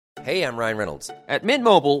Hey, I'm Ryan Reynolds. At Mint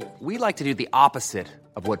Mobile, we like to do the opposite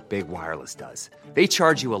of what Big Wireless does. They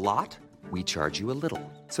charge you a lot, we charge you a little.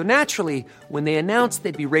 So naturally, when they announced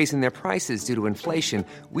they'd be raising their prices due to inflation,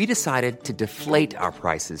 we decided to deflate our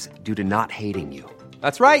prices due to not hating you.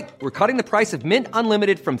 That's right. We're cutting the price of Mint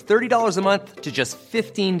Unlimited from $30 a month to just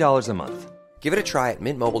 $15 a month. Give it a try at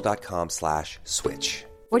mintmobile.com/switch.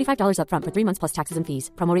 $45 up front for 3 months plus taxes and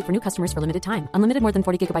fees. Promo rate for new customers for limited time. Unlimited more than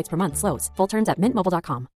 40 gigabytes per month. Slows full terms at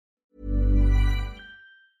mintmobile.com.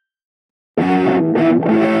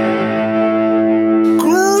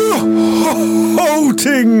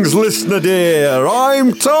 Grotings, listener dear,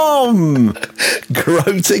 I'm Tom.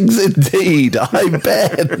 Grotings indeed, I'm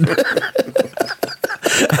Ben.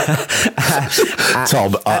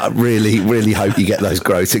 Tom, I really hope you get those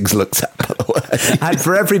grotings looked at, by the way. And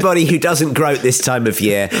for everybody who doesn't groat this time of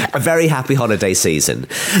year, a very happy holiday season.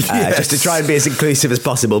 Yes. Just to try and be as inclusive as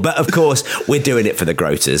possible. But of course, we're doing it for the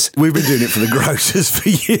groters. We've been doing it for the groters for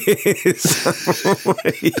years.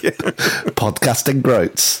 Podcasting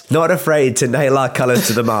groats. Not afraid to nail our colours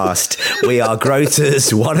to the mast. We are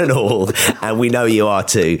groters, one and all, and we know you are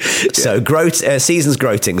too. So season's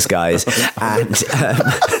grotings, guys. And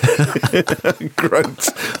Groat.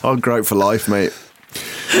 I'll groat for life, mate.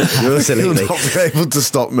 You'll not be able to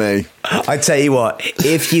stop me. I tell you what,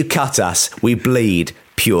 if you cut us, we bleed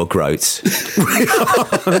pure groats.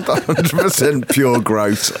 100% pure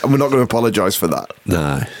groat, and we're not going to apologise for that.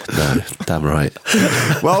 No, damn right.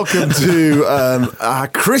 Welcome to our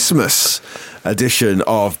Christmas edition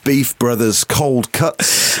of Beef Brothers Cold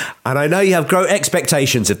Cuts. And I know you have great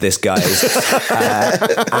expectations of this, guys,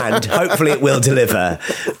 and hopefully it will deliver,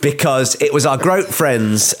 because it was our groat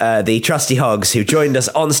friends, the Trusty Hogs, who joined us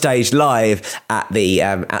on stage live at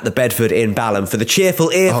the Bedford in Balham for the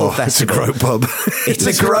Cheerful Earful Festival. It's a groat pub. It's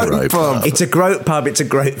a groat pub. It's a groat pub. It's a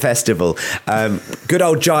groat festival. Good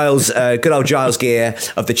old Giles Gear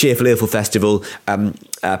of the Cheerful Earful Festival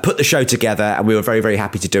put the show together, and we were very, very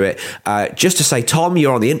happy to do it. Just to say, Tom,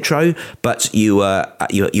 you're on the intro, but you were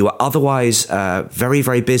otherwise very,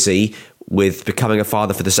 very busy with becoming a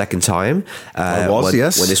father for the second time. I was,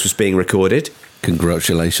 yes. When this was being recorded.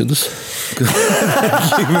 Congratulations.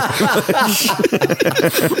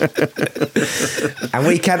 And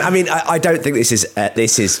we can, I don't think this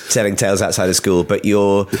is telling tales outside of school, but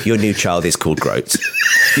your new child is called Groat.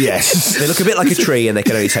 Yes. They look a bit like a tree and they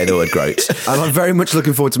can only say the word Groat. And I'm very much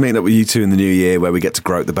looking forward to meeting up with you two in the new year, where we get to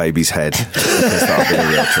groat the baby's head. Because that'll be a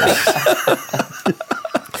real treat.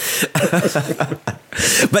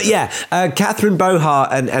 But yeah, Catherine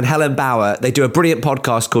Bohart and Helen Bauer, they do a brilliant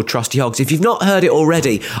podcast called Trusty Hogs. If you've not heard it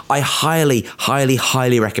already, I highly, highly,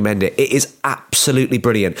 highly recommend it. It is absolutely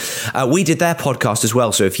brilliant. We did their podcast as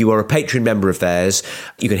well, so if you are a Patreon member of theirs,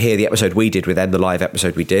 you can hear the episode we did with them, the live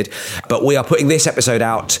episode we did. But we are putting this episode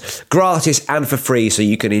out gratis and for free, so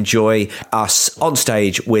you can enjoy us on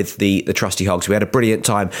stage with the Trusty Hogs. We had a brilliant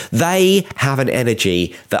time. They have an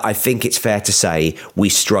energy that I think it's fair to say we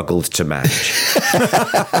struggled to match.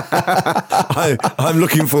 I'm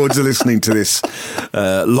looking forward to listening to this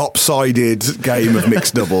lopsided game of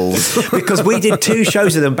mixed doubles. Because we did 2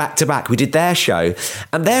 shows of them back to back. We did their show,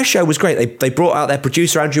 and their show was great. They brought out their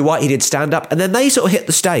producer, Andrew White. He did stand up, and then they sort of hit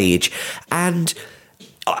the stage, and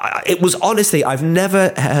it was honestly, I've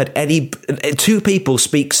never heard 2 people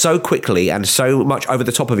speak so quickly and so much over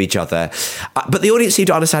the top of each other, but the audience seemed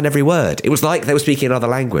to understand every word. It was like they were speaking another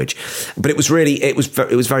language. But it was very,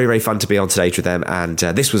 very fun to be on stage with them, and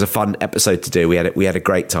this was a fun episode to do. We had a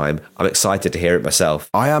great time. I'm excited to hear it myself.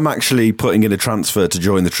 I am actually putting in a transfer to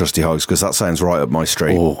join the Trusty Hogs, because that sounds right up my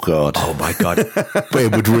street. Oh God! Oh my God!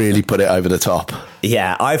 It would really put it over the top.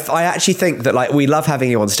 Yeah, I actually think that, like, we love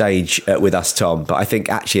having you on stage with us, Tom, but I think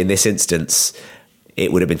actually in this instance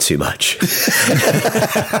it would have been too much.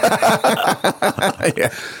 Yeah.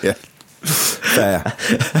 Fair.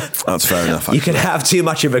 That's fair enough, actually. You can have too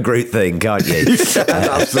much of a Groot thing, can't you?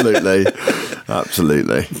 Absolutely.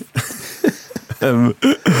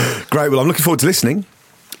 Great. Well, I'm looking forward to listening.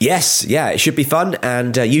 Yes, yeah, it should be fun,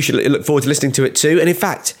 and you should look forward to listening to it too. And in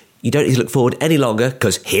fact, you don't need to look forward any longer,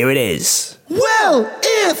 because here it is. Well,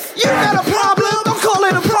 if you got a problem, don't call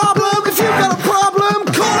it a problem. If you got a problem,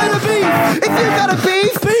 call it a beef. If you got a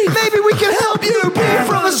beef, maybe we can help you. Beef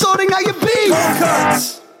from sorting out your beef.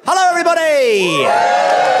 Hello, everybody.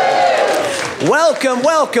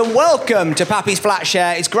 Welcome to Pappy's Flat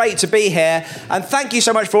Share. It's great to be here, and thank you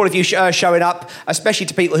so much for all of you showing up, especially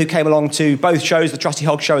to people who came along to both shows, the Trusty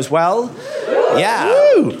Hog show as well. Yeah.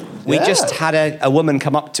 Woo. We just had a woman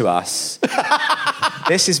come up to us.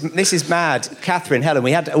 This is mad. Catherine, Helen,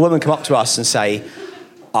 we had a woman come up to us and say,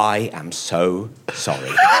 "I am so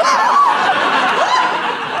sorry."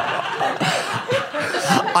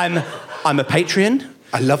 I'm a Patreon.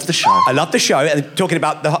 I love the show. I love the show, and talking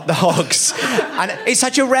about the Hogs. And it's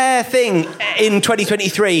such a rare thing in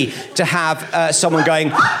 2023 to have someone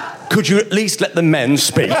going, could you at least let the men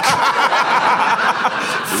speak?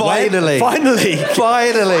 Finally,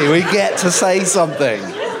 we get to say something.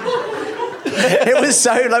 It was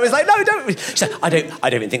so. I was like, no, don't. She said, I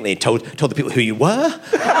don't even think they told the people who you were.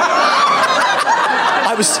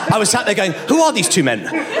 I was sat there going, who are these two men? Do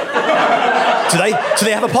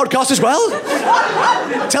they have a podcast as well?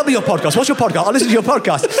 Tell me your podcast. What's your podcast? I'll listen to your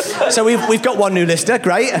podcast. So we've got one new listener.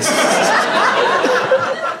 Great. And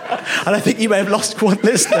I think you may have lost one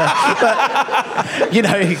listener, but you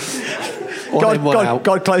know.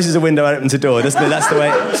 God closes a window and opens a door, doesn't it? That's the way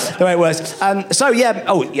it works.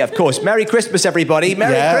 Of course. Merry Christmas, everybody.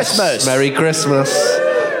 Merry Christmas. Merry Christmas.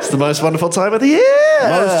 It's the most wonderful time of the year.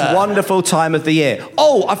 Most wonderful time of the year.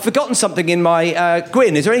 Oh, I've forgotten something in my...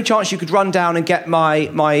 Gwyn, is there any chance you could run down and get my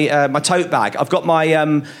tote bag? I've got my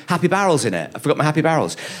Happy Barrels in it. I forgot my Happy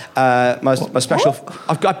Barrels. My special...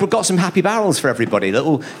 I've got some Happy Barrels for everybody,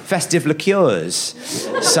 little festive liqueurs.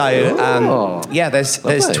 So,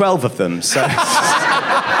 there's 12 of them. So...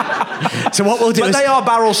 So what we'll do is... they are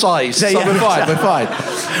barrel sized, so we're fine.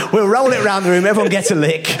 We'll roll it around the room, everyone gets a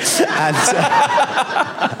lick.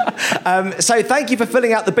 And, so thank you for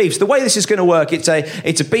filling out the beefs. The way this is going to work, it's a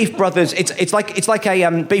Beef Brothers... It's like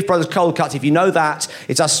a Beef Brothers cold cut. If you know that,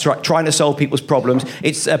 it's us trying to solve people's problems.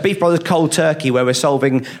 It's a Beef Brothers cold turkey, where we're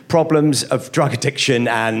solving problems of drug addiction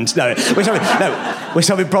and... we're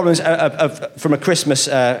solving problems from a Christmas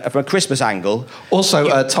angle.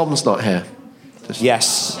 Also, Tom's not here.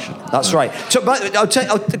 Yes, that's right. So, but I'll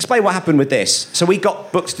explain what happened with this. So we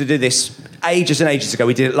got booked to do this ages and ages ago.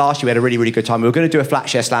 We did it last year. We had a really, really good time. We were going to do a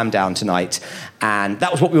Flatshare Slam Down tonight, and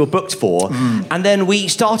that was what we were booked for. And then we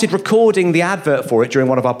started recording the advert for it during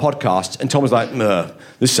one of our podcasts, and Tom was like,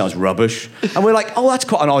 this sounds rubbish. And we're like, that's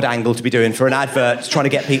quite an odd angle to be doing for an advert, trying to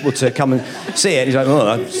get people to come and see it. And he's like,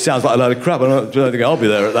 that sounds like a load of crap. I don't think I'll be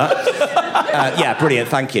there at that. Brilliant.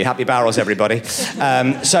 Thank you. Happy Barrels, everybody.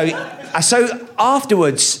 So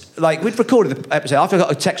afterwards, we'd recorded the episode. After I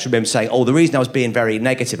got a text from him saying, the reason I was being very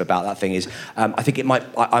negative about that thing is I think it might be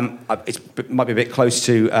a bit close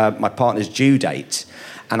to my partner's due date.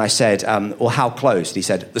 And I said, well, how close? And he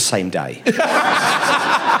said, the same day.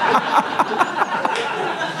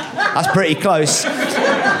 That's pretty close.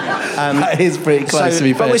 That is pretty close to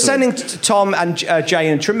be fair. But we're sending Tom and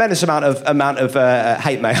Jay a tremendous amount of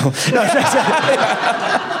hate mail.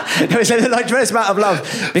 We're sending a tremendous amount of love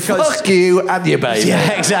because... Fuck you and your baby.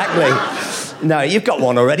 Yeah, exactly. No, you've got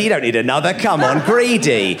one already. You don't need another. Come on,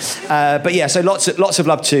 greedy. So lots of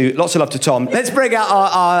love to Tom. Let's bring out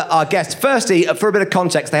our guests. Firstly, for a bit of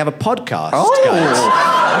context, they have a podcast. Guys.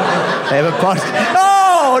 They have a podcast.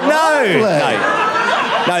 Oh no.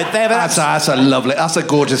 No, they have that's a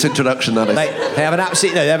gorgeous introduction, that is. They have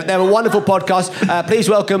they have a wonderful podcast. Please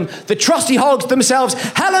welcome the Trusty Hogs themselves,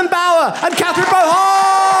 Helen Bauer and Catherine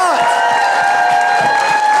Bohart!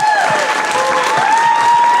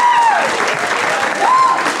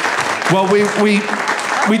 Well,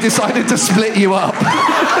 we decided to split you up.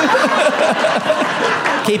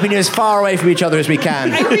 Keeping you as far away from each other as we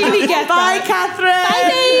can. I really get Bye, that. Catherine.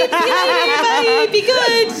 Bye, babe. Bye. Be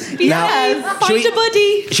good. Be nice. Find a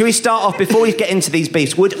buddy. Should we start off, before we get into these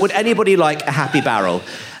beefs, would anybody like a Happy Barrel?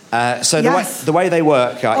 Yes. The way they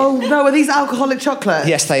work... Oh, no, are these alcoholic chocolate?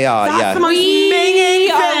 Yes, they are, That's the most We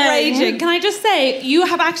minging are thing. raging. Can I just say, you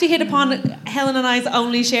have actually hit upon Helen and I's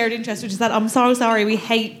only shared interest, which is that I'm so sorry we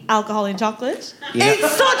hate alcohol and chocolate.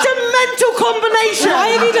 It's such a mental combination. Why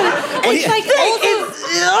have you done it? It's like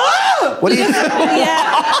What do you...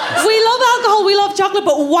 yeah. We love alcohol, we love chocolate,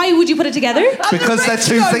 but why would you put it together? Because they're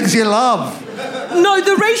two things you love. No,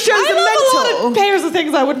 the ratios I are love mental. a lot of pairs of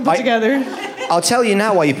things I wouldn't put together. I'll tell you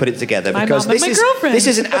now why you put it together, My because mum and my girlfriend. this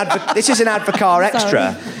is an Advocar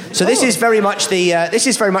extra. So this is very much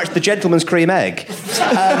the gentleman's cream egg. What's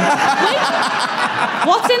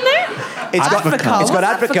in there? It's got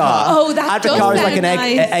Advocar. Oh, that does Advocar is like sound an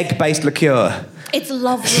nice. egg-based liqueur. It's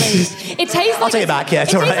lovely. It tastes like... I'll take it back, yeah,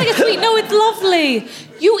 it's all It right. tastes like a sweet... No, it's lovely.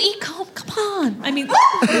 You eat come on. I mean...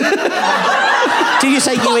 Do you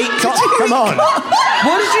say you eat come on?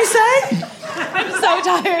 What did you say? I'm so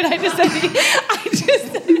tired. I just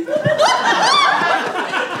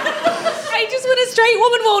when a straight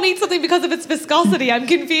woman won't eat something because of its viscosity, I'm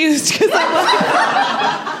confused. Because I'm like...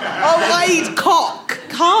 I eat cock.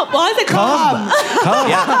 Why is it Come.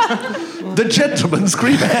 Yeah. The gentleman's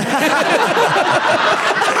cream egg.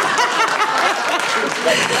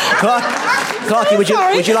 Clarky, would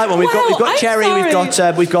you like one? We've got cherry.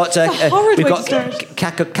 Sorry. We've got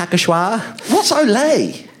cacachua. What's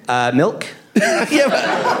Olay? Milk.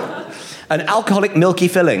 An alcoholic milky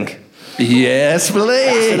filling. Yes,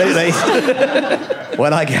 please. Absolutely.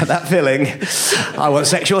 When I get that filling, I want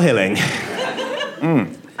sexual healing.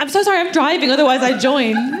 I'm so sorry, I'm driving, otherwise I'd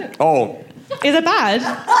join. Oh. Is it bad?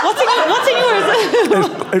 What's in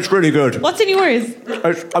yours? It's really good. What's in yours?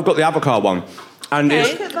 I've got the avocado one. And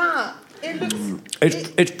Look at that. It looks...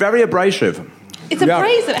 it's very abrasive. It's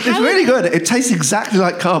abrasive. It's really good. It tastes exactly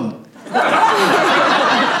like cum.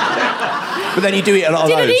 But then you do eat a lot of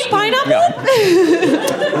those. Did it eat pineapple?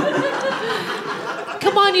 Yeah.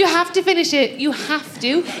 Come on, you have to finish it. You have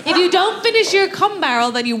to. If you don't finish your cum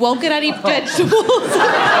barrel, then you won't get any vegetables.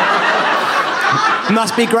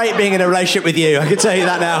 Must be great being in a relationship with you, I can tell you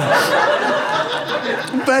that now.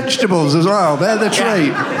 Vegetables as well. They're the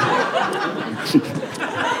treat.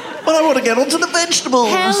 But I want to get onto the vegetables.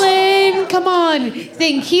 Helen, come on.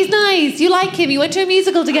 Think, he's nice. You like him. You went to a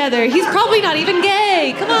musical together. He's probably not even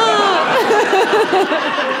gay. Come on.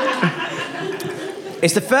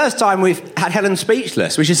 It's the first time we've had Helen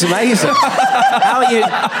speechless, which is amazing. How are you?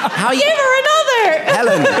 Give her another.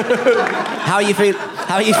 Helen, how are you feeling?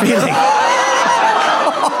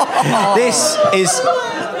 This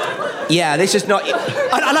is not...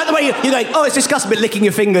 I like the way you're going, oh, it's disgusting, but licking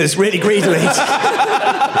your fingers really greedily.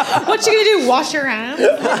 What you going to do, wash your hands?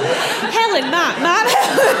 Helen, Matt.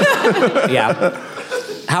 Yeah.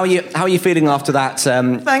 How are you feeling after that?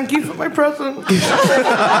 Thank you for my present.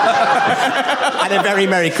 And a very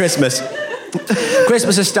Merry Christmas.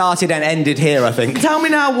 Christmas has started and ended here, I think. Tell me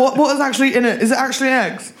now, what is actually in it? Is it actually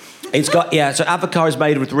eggs? It's got, so avocado is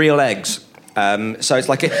made with real eggs. So it's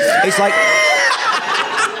like...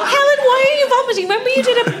 Helen, why are you vomiting? Remember you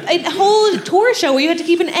did a whole tour show where you had to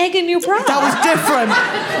keep an egg in your bra? That was different.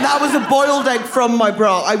 That was a boiled egg from my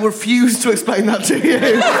bra. I refuse to explain that to you.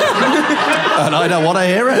 And I don't want to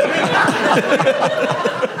hear it.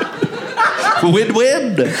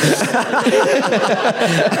 Win-win.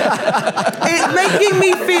 It's making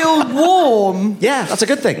me feel warm. Yeah, that's a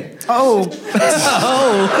good thing. Oh.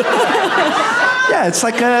 Yeah, it's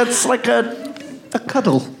like a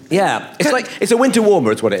cuddle. Yeah, it's a winter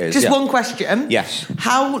warmer. It's what it is. Just one question. Yes.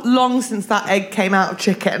 How long since that egg came out of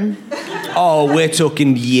chicken? Oh, we're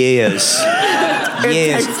talking years.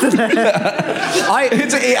 Years.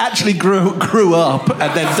 It actually grew up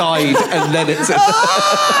and then died and then it's...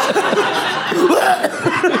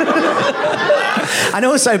 And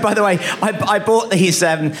also, by the way, I bought these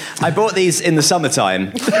in the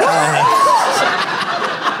summertime.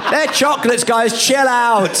 They're chocolates, guys. Chill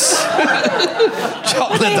out.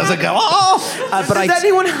 Chocolate doesn't go off. Does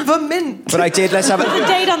anyone have a mint? But I did. Let's have a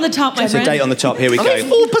date on the top, my There's friend. a date on the top. Here we go.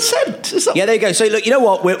 4%. Yeah, there you go. So look, you know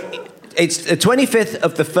what? It's the 25th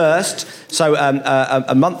of the 1st, so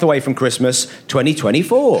a month away from Christmas,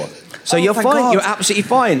 2024. So you're fine. God. You're absolutely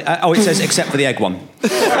fine. It says except for the egg one.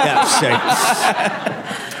 Yeah. So.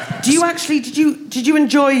 Do you actually? Did you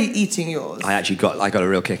enjoy eating yours? I got a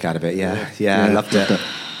real kick out of it. Yeah, I loved it.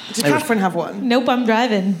 Did Catherine have one? Nope, I'm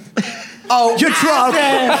driving. Oh, you're drunk.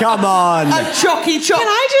 Come on. A chocky choc. Can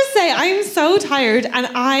I just say, I'm so tired, and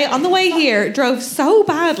I, on the way here, drove so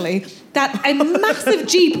badly that a massive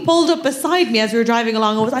Jeep pulled up beside me as we were driving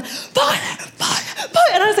along and was like, fire.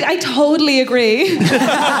 And I was like, I totally agree. My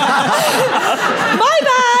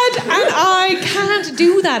bad. And I can't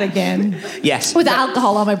do that again. Yes. With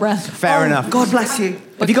alcohol on my breath. Fair enough. God bless you.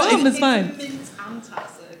 Have you got? It's fine.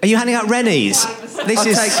 Are you handing out Rennies? I'll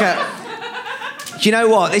take it. Do you know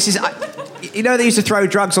what? This is... you know they used to throw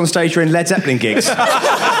drugs on stage during Led Zeppelin gigs?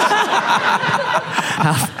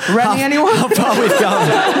 Rennie, anyone? How far we've gone.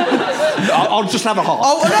 I'll just have a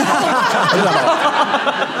hot.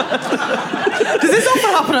 Does this often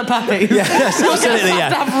happen at Pappy's? Yes, absolutely, To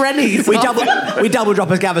have Rennies. We double drop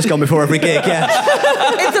a Gaviscon before every gig, yeah.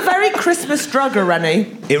 It's a very Christmas drug, a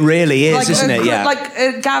Rennie. It really is, isn't it? Yeah. Like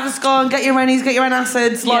Gaviscon, get your Rennies, get your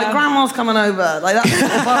antacids. Like Grandma's coming over. Like that's the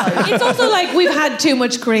vibe. It's also like we've had too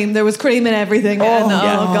much cream. There was cream in everything.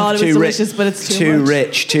 God, it was delicious, but it's too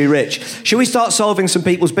much. Too rich. Should we start solving some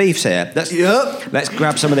people's beefs here? Let's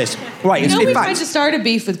grab some of this. Right, we in tried fact... to start a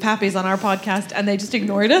beef with Pappy's on our podcast and they just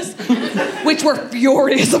ignored us, which we're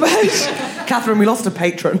furious about. Catherine, we lost a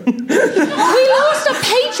patron. We lost a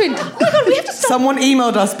patron. Oh my God, we have to stop. Someone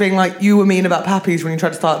emailed us being like, you were mean about Pappy's when you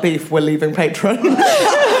tried to start beef. We're leaving patron.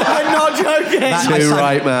 I'm not joking. Too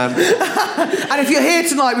right, man. And if you're here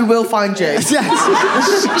tonight, we will find you. She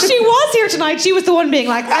was here tonight. She was the one being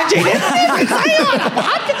like, Angie, who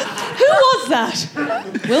was that?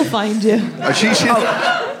 We'll find you.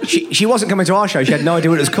 She wasn't coming to our show. She had no idea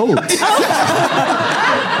what it was called. We're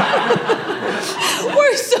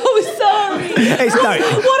so sorry.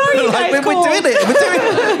 What are you guys we're called? doing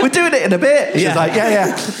it. We're doing it in a bit. She's like,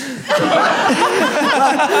 yeah.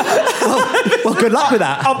 Well, good luck with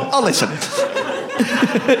that. I'll listen.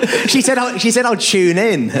 She said I'll tune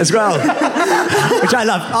in as well, which I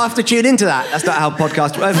love. I have to tune into that. That's not how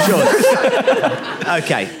podcasts work. Sure.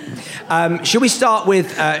 Okay. Should we start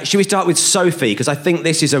with Sophie? Because I think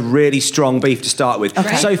this is a really strong beef to start with.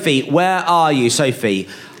 Okay. Sophie, where are you, Sophie?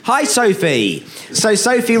 Hi, Sophie. So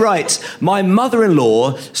Sophie writes, my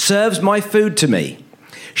mother-in-law serves my food to me.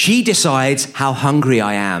 She decides how hungry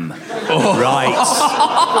I am. Oh. Right.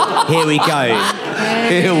 Here we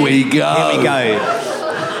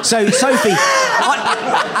go. So, Sophie,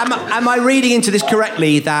 am I reading into this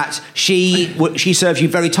correctly that she serves you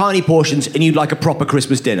very tiny portions and you'd like a proper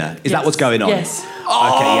Christmas dinner? Is that what's going on? Yes.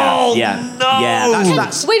 Okay, yeah. No. Yeah,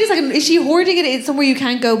 that's... Wait a second. Is she hoarding it somewhere you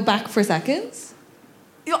can't go back for seconds?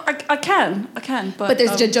 I can, But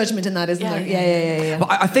there's judgment in that, isn't there? Yeah.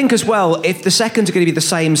 But I think as well, if the seconds are going to be the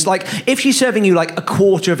same, like if she's serving you like a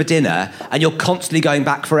quarter of a dinner and you're constantly going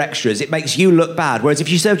back for extras, it makes you look bad. Whereas if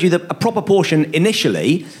she served you a proper portion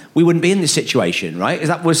initially, we wouldn't be in this situation, right? Is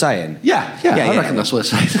that what we're saying? Yeah, I reckon that's what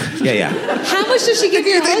we're saying. Yeah. How much does she give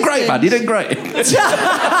your husband? You did great, man. You did great.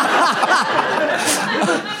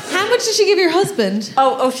 How much does she give your husband?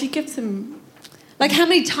 Oh, she gives him... Like, how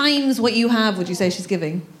many times what you have would you say she's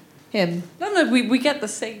giving him? No, we get the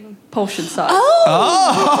same portion size. Oh!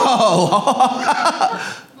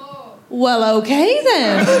 Well, okay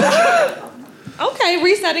then. Okay,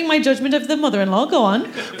 resetting my judgment of the mother-in-law. Go on.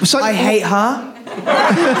 So, I hate her.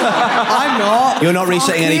 I'm not. You're not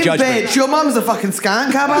resetting any judgment. Bitch, your mum's a fucking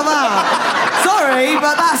skank. How about that? Sorry,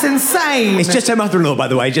 but that's insane. It's just her mother-in-law, by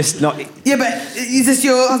the way, just not... Yeah, but is this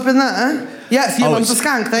your husband there? Yes, your mum's a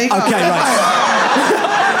skank. There you go. Okay, right.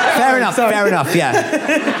 Fair enough,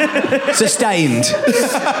 yeah. Sustained.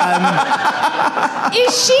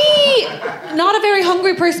 Is she not a very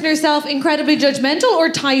hungry person herself, incredibly judgmental, or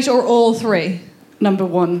tight, or all three? Number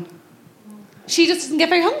one. She just doesn't get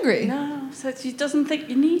very hungry? No, so she doesn't think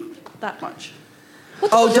you need that much.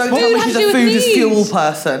 Don't tell me she's a food is fuel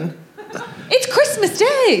person. It's Christmas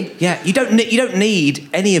Day. Yeah, you don't need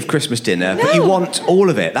any of Christmas dinner, but you want all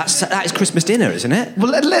of it. That is Christmas dinner, isn't it?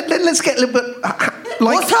 Well, let's get a little bit...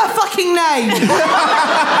 What's her fucking name?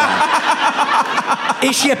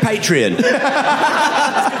 Is she a Patreon?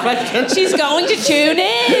 She's going to tune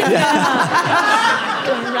in.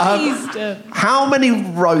 How many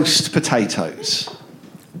roast potatoes?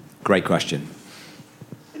 Great question.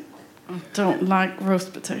 I don't like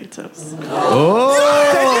roast potatoes.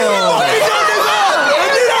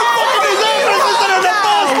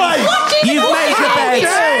 You've made your bed.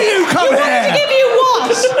 You come here. To give you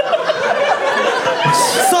what?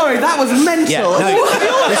 Sorry, that was mental. Yeah, no,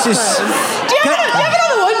 this is... Do you have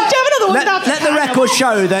another one? Let the record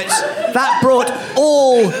show that brought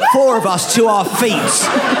all four of us to our feet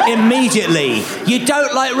immediatly. You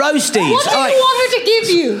don't like roasties. What do you want her to give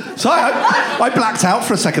you? Sorry, I blacked out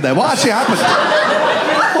for a second there. What actually happened?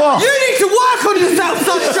 What? You need to work on yourself,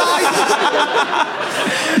 sunshine.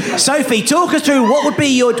 Sophie, talk us through what would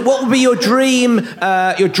be your dream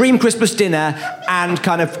Christmas dinner and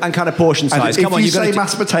kind of portion size. Come on, you say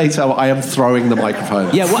mashed potato, I am throwing the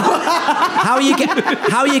microphone. Yeah. How are you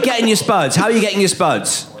getting your spuds?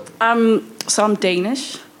 So I'm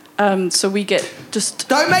Danish. So we get just...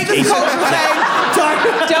 Don't make this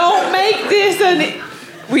complicated. Don't make this an...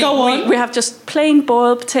 Go on. We have just plain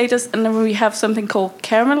boiled potatoes, and then we have something called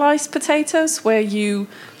caramelized potatoes, where you...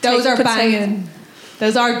 Those are banging.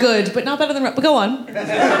 Those are good, but not better than... But go on.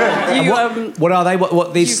 What are they?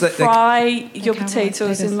 What these? You fry your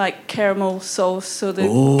potatoes in like caramel sauce, so the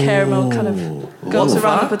caramel kind of goes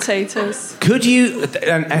around the potatoes. Could you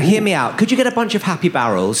hear me out? Could you get a bunch of Happy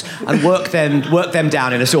Barrels and work them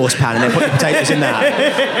down in a saucepan and then put the potatoes in that?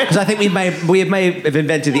 Because I think we may have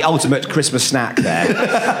invented the ultimate Christmas snack there.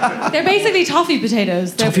 They're basically toffee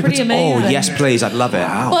potatoes. They're pretty amazing. Oh yes, please! I'd love it.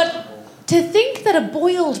 Wow. But to think that a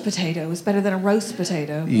boiled potato is better than a roast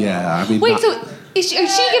potato. Yeah, I mean... Wait, so is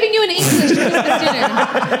she giving you an English Christmas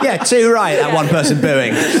dinner? Yeah, too right, that one person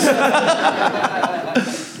booing.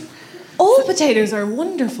 All potatoes are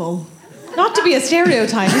wonderful. Not to be a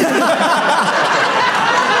stereotype. But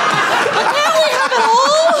can't we have it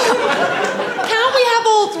all? Can't we have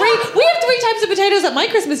all three? We have 3 types of potatoes at my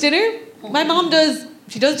Christmas dinner. My mom does...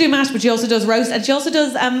 She does do mash, but she also does roast, and she also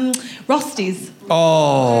does rosties.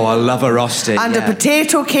 Oh, I love a rosti. And a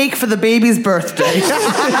potato cake for the baby's birthday.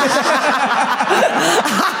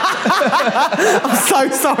 I'm so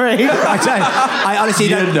sorry. I honestly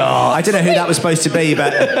don't know. I don't know who that was supposed to be,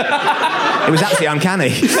 but it was absolutely uncanny.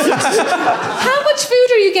 How much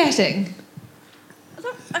food are you getting?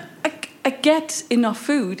 I get enough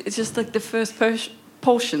food. It's just like the first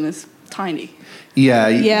portion is tiny. Yeah,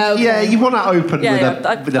 okay. you want to open with a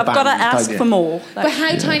I've bang, got to ask don't you? for more. But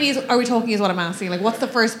how tiny are we talking is what I'm asking. Like, what's the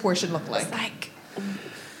first portion look like? Like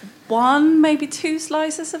 1, maybe 2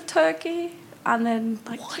 slices of turkey, and then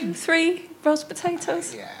like 2, 3 roast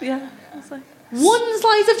potatoes. Yeah. It's like 1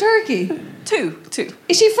 slice of turkey? 2.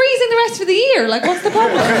 Is she freezing the rest of the year? Like, what's the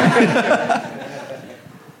problem?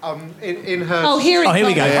 In her... Oh, here we go. Here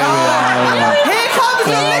we go. Here comes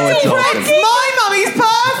the little prince. My mummy's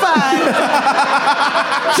perfect.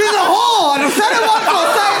 She's a whore. I've said it once,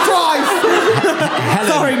 I'll say it twice.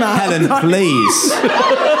 Sorry, Matt. Helen, please.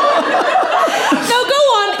 No, go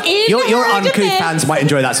on. Your uncouth fans might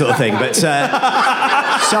enjoy that sort of thing, but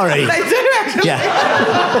sorry. They do, actually. Yeah.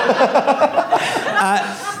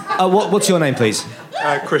 What's your name, please?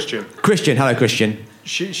 Christian. Christian. Hello, Christian.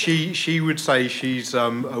 She would say she's a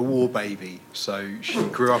war baby, so she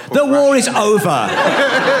grew up on The war is over.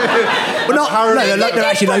 Well, there are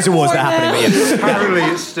actually loads of wars that are happening. But yeah. Apparently,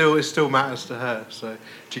 it still matters to her, so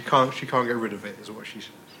she can't get rid of it, is what she says.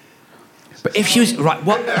 But if she was right,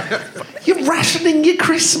 what? You're rationing your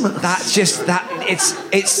Christmas. That's just that. It's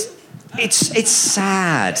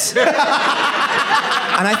sad.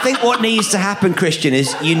 And I think what needs to happen, Christian,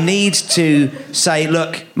 is you need to say,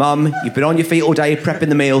 look, Mum, you've been on your feet all day prepping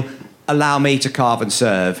the meal. Allow me to carve and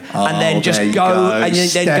serve, and then just go and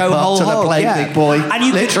then go whole to the hog, plate, big boy. And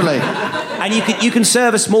you literally, and you can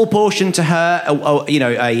serve a small portion to her,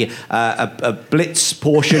 a blitz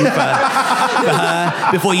portion for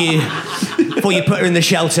her before you put her in the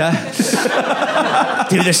shelter.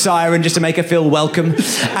 Do the siren just to make her feel welcome,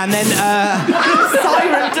 and then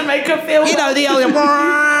Siren to make her feel. the old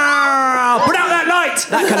put out that light,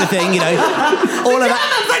 that kind of thing, all of that.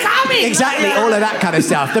 Exactly, all of that kind of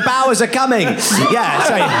stuff. The Bauers are coming. Yeah,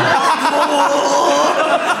 so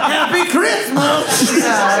Happy Christmas.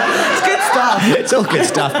 It's good stuff. it's all good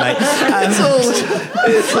stuff, mate.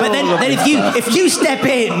 But then if you step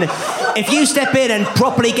in and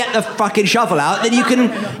properly get the fucking shovel out, then you can,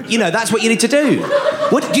 that's what you need to do.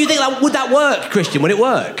 What do you think? Would that work, Christian? Would it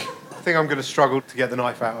work? I think I'm going to struggle to get the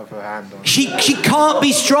knife out of her hand. She can't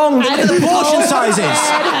be strong. Look at the portion sizes.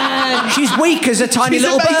 She's weak as a tiny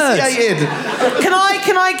little bird.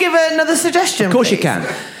 Can I give another suggestion? Of course please? you can.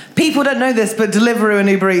 People don't know this, but Deliveroo and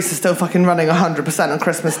Uber Eats are still fucking running 100% on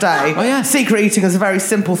Christmas Day. Oh, yeah. Secret eating is a very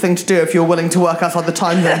simple thing to do if you're willing to work outside the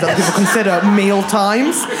time zone that people consider meal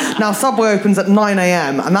times. Now, Subway opens at 9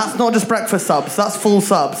 a.m, and that's not just breakfast subs, that's full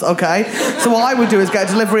subs, okay? So what I would do is get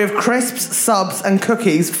a delivery of crisps, subs, and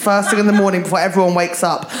cookies first thing in the morning before everyone wakes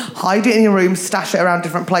up. Hide it in your room, stash it around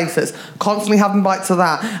different places. Constantly having bites of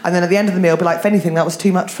that, and then at the end of the meal, be like, if anything, that was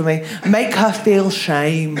too much for me. Make her feel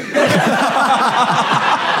shame.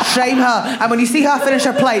 Shame her, and when you see her finish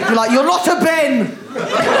her plate, be like, you're not a bin. What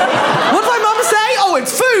did my mum say? Oh,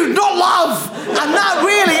 it's food, not love. And that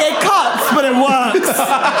really, it cuts, but it works.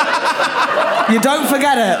 You don't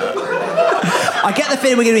forget it. I get the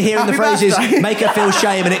feeling we're going to be hearing the phrases make her feel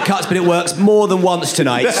shame and it cuts but it works more than once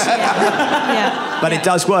tonight. Yeah. But it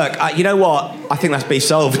does work. You know what? I think that's beef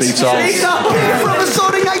solved. Beef solved. Beef from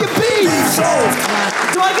sorting out your beef. Beef solved.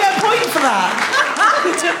 Do I get a point for that?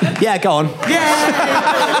 Yeah, go on. Yeah.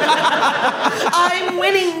 I'm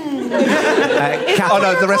winning. Oh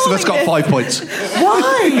no, the rest of us got 5 points.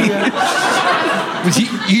 Why?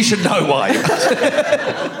 You should know why.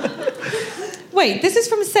 Wait, this is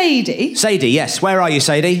from Sadie. Sadie, yes. Where are you,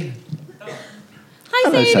 Sadie?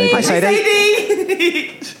 Hi, Sadie. Hi,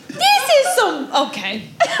 Sadie. This is some... Okay.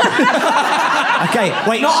 Okay,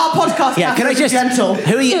 wait. Not our podcast. Yeah, can I just... Gentle.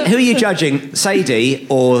 Who are you judging, Sadie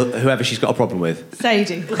or whoever she's got a problem with?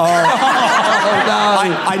 Sadie. Oh, no.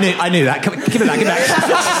 I knew that. Give me that.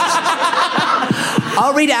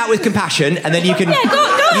 I'll read it out with compassion and then you can... Yeah,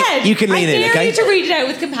 go ahead. You can lean in, okay? I dare you to read it out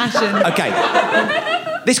with compassion. Okay.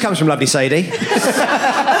 This comes from lovely Sadie.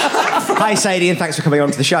 Hi, Sadie, and thanks for coming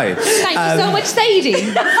on to the show. Thank you so much,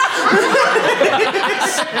 Sadie.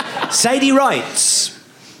 Sadie writes,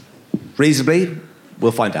 reasonably,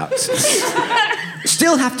 we'll find out.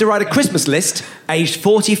 Still have to write a Christmas list, aged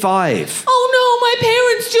 45. Oh no, my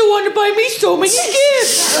parents still want to buy me so many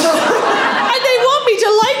gifts. And they want me to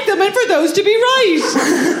like them and for those to be right.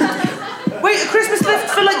 Wait, a Christmas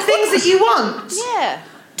list for like things that you want? Yeah.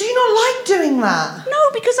 Do you not like doing that?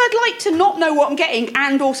 No, because I'd like to not know what I'm getting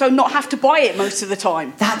and also not have to buy it most of the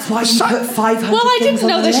time. That's why you put 500 Well, I things didn't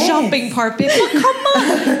know on the list. shopping part bit, but come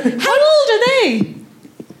on. How old are they?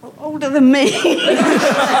 older than me.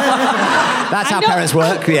 That's how parents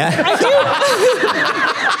work, yeah.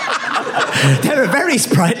 They're a very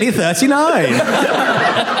sprightly 39.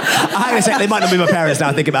 Hang on a sec, they might not be my parents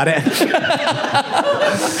now, think about it.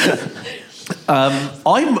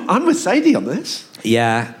 I'm with Sadie on this.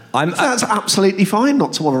 Yeah. That's absolutely fine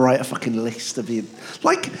not to want to write a fucking list of you.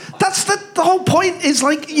 Like, that's the whole point is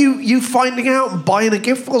like you finding out and buying a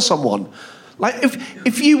gift for someone. Like,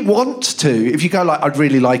 if you want to, if you go like, I'd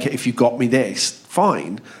really like it if you got me this,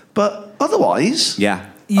 fine. But otherwise... Yeah.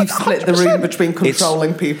 You split the room between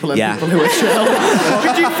controlling people and people who are chill.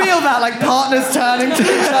 Could you feel that, like partners turning to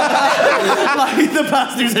each other, like the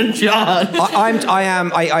person who's in charge?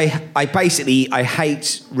 I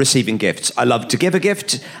hate receiving gifts. I love to give a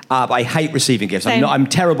gift, but I hate receiving gifts. I'm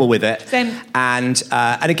terrible with it. Same. And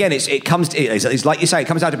again, it's like you say, it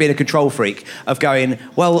comes down to being a control freak of going,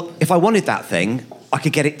 well, if I wanted that thing, I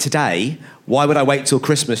could get it today. Why would I wait till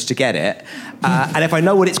Christmas to get it? And if I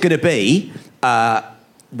know what it's going to be.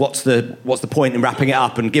 What's the point in wrapping it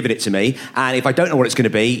up and giving it to me? And if I don't know what it's going to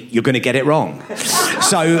be, you're going to get it wrong.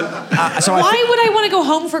 So why would I want to go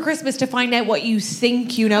home for Christmas to find out what you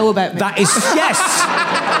think you know about me? That is yes,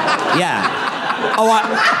 yeah.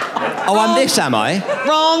 I'm this, am I?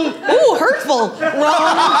 Wrong. Ooh, hurtful.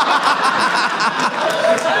 Wrong.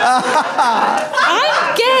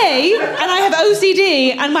 I'm gay and I have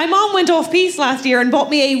OCD, and my mom went off piece last year and bought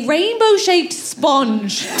me a rainbow-shaped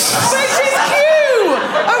sponge. Which is cute!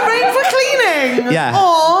 A rain for cleaning! Yeah.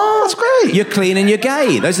 Aww, that's great. You're clean and you're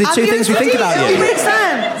gay. Those are the two things we think about you. It makes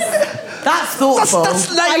sense. That's thoughtful.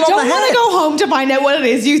 I don't want to go home to find out what it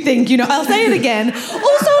is you think you know. I'll say it again. Also,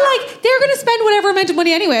 like, they're going to spend whatever amount of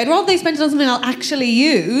money anyway. I'd rather they spend it on something I'll actually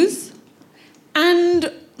use.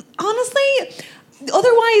 And honestly,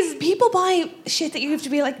 otherwise, people buy shit that you have to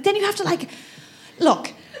be like, then you have to like,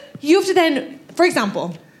 look, you have to then, for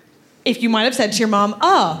example, if you might have said to your mom,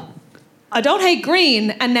 I don't hate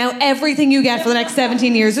green, and now everything you get for the next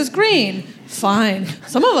 17 years is green. Fine.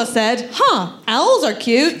 Some of us said, owls are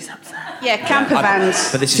cute. Yeah, camper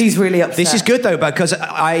vans. But she's really upset. This is good though, because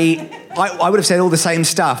I would have said all the same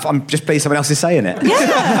stuff. I'm just pleased someone else is saying it.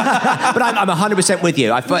 Yeah. But I'm 100% with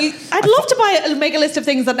you. I'd love to make a list of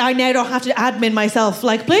things that I now don't have to admin myself.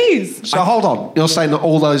 Like, please. So hold on. You're saying that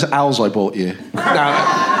all those owls I bought you?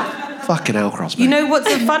 No. Fucking owl cross, man. You know what's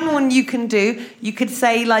a fun one you can do? You could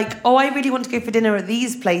say like, I really want to go for dinner at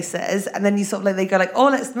these places, and then you sort of like, they go like,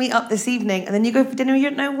 let's meet up this evening, and then you go for dinner you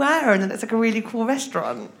don't know where, and then it's like a really cool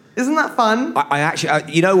restaurant. Isn't that fun? I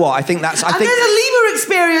actually, you know what? I think that's... There's a lemur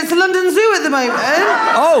experience at London Zoo at the moment.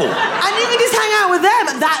 Oh. And you can just hang out with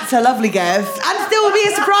them. That's a lovely gift. And still will be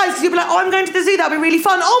a surprise, because you'll be like, I'm going to the zoo, that'll be really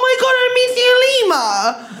fun. Oh my God, I'm meeting a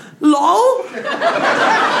lemur. Lol.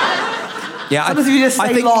 Yeah, sometimes you just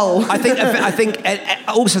say lol. I think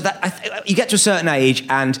also that you get to a certain age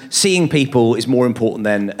and seeing people is more important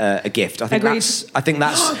than a gift. I think that's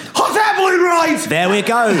hot air balloon ride. There we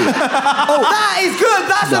go. That is good.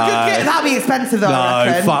 That's a good gift. That'd be expensive though. I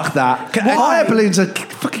reckon. Fuck that. Hot air balloons are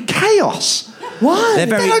fucking chaos. Why? They've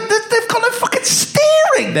got no fucking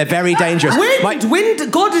steering. They're very dangerous.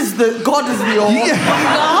 Wind. God is the God.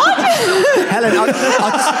 Helen,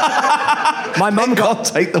 my mum got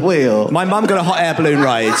take the wheel. My mum got a hot air balloon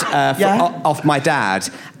ride off my dad,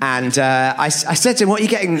 and I said to him, "What are you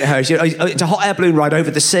getting her?" She went, it's a hot air balloon ride over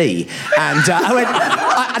the sea, and I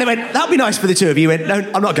went, "That'd be nice for the two of you." He went, "No,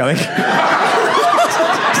 I'm not going."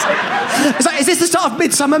 It's like, is this the start of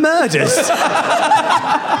Midsummer Murders?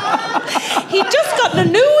 He just got a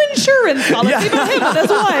new insurance policy for him and his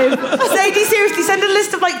wife. Sadie, seriously, send a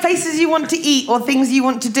list of like places you want to eat or things you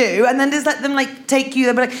want to do, and then just let them like take you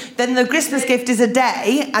there. But then the Christmas gift is a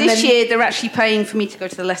day. And this year they're actually paying for me to go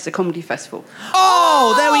to the Leicester Comedy Festival.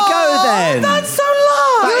 Oh, there we go then. That's so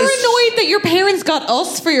lovely. You're annoyed that your parents got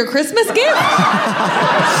us for your Christmas gift?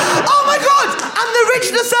 Oh my God! And the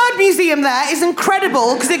Richard III Museum there is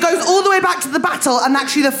incredible because it goes all the way back to the battle and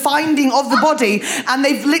actually the finding of the body, and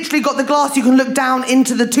they've literally got the glass you can look down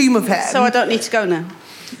into the tomb of him. So I don't need to go now.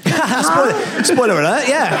 Spoiler alert,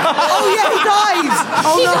 yeah. Oh yeah, he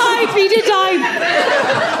died. He did die.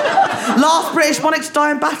 Last British monarch to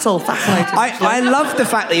die in battle. Fascinating. I love the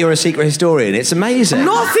fact that you're a secret historian. It's amazing.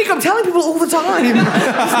 Not a secret. I'm telling people all the time.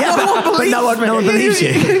 Yeah, but no one believes you.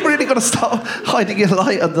 You've really got to stop hiding your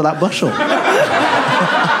light under that bushel.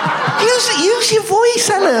 Use your voice,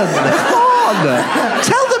 Helen. Come on.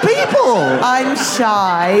 Tell the people. I'm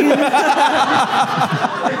shy.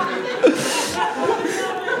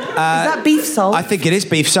 that beef salt? I think it is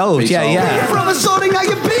beef sold. Yeah. From sorting out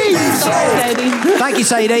your beef. Thank you,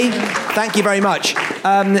 Sadie. Thank you very much. Do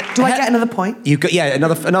I get another point? You got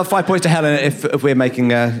another 5 points to Helen if we're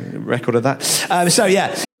making a record of that.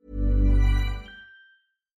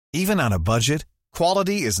 Even on a budget,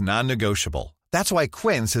 quality is non-negotiable. That's why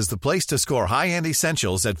Quince is the place to score high-end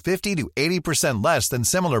essentials at 50 to 80% less than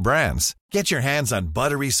similar brands. Get your hands on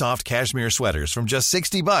buttery soft cashmere sweaters from just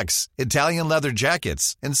 $60, Italian leather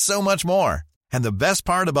jackets, and so much more. And the best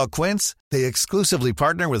part about Quince, they exclusively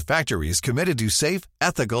partner with factories committed to safe,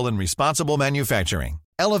 ethical, and responsible manufacturing.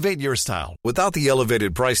 Elevate your style without the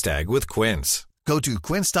elevated price tag with Quince. Go to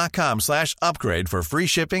quince.com/upgrade for free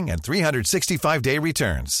shipping and 365-day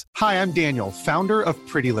returns. Hi, I'm Daniel, founder of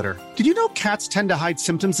Pretty Litter. Did you know cats tend to hide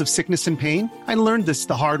symptoms of sickness and pain? I learned this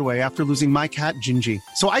the hard way after losing my cat, Gingy.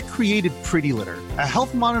 So I created Pretty Litter, a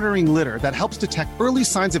health monitoring litter that helps detect early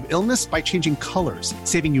signs of illness by changing colors,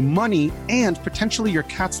 saving you money and potentially your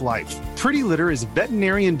cat's life. Pretty Litter is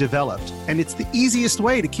veterinarian developed, and it's the easiest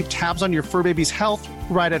way to keep tabs on your fur baby's health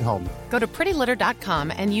right at home. Go to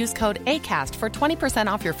prettylitter.com and use code ACAST for 20%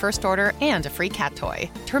 off your first order and a free cat toy.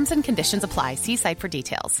 Terms and conditions apply. See site for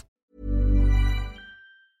details.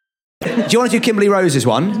 Do you want to do Kimberly Rose's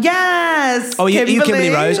one? Yes. Oh, you Kimberly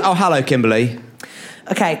Rose. Oh, hello, Kimberly.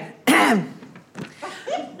 Okay.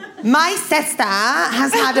 My sister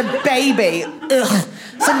has had a baby. Ugh.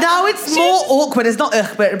 So now it's more awkward. It's not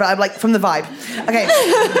but I'm like from the vibe. Okay.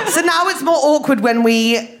 So now it's more awkward when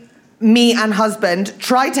me and husband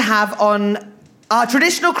try to have on our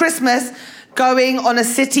traditional Christmas, going on a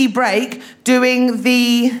city break, doing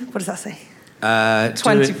the, what does that say?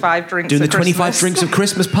 25 drinks doing of the 25 Christmas. drinks of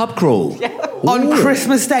Christmas pub crawl. Yeah. On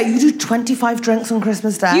Christmas Day. You do 25 drinks on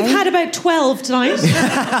Christmas Day? You've had about 12 tonight.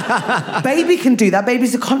 Baby can do that.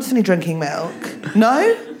 Babies are constantly drinking milk.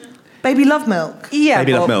 No? Baby love milk. Yeah.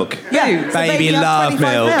 Baby love milk. Yeah. So baby love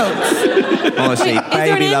milk. Honestly,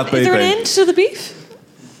 baby love boo-boo. Is there an end to the beef?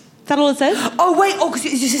 Is that all it says? Oh, wait. Oh, because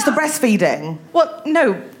it's just the breastfeeding. Well,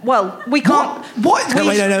 no. Well, we can't... What? No,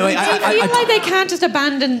 wait. I feel like they can't just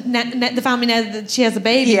abandon the family now that she has a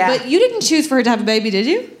baby. Yeah. But you didn't choose for her to have a baby, did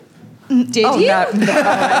you? Did you? No.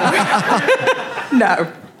 No.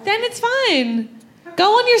 Then it's fine. Go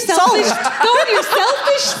on your selfish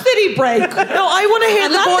city break. No, I want to hear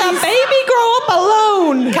and the let boys. that baby grow up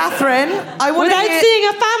alone. Catherine, I want to without hear... seeing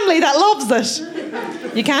a family that loves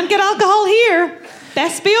it. You can't get alcohol here.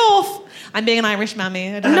 Best be off. I'm being an Irish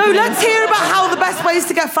mammy. No, let's hear about how the best ways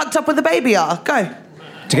to get fucked up with a baby are. Go.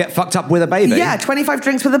 To get fucked up with a baby? Yeah, 25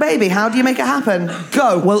 drinks with a baby. How do you make it happen?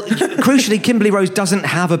 Go. Well, crucially, Kimberly Rose doesn't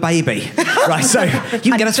have a baby. Right, so you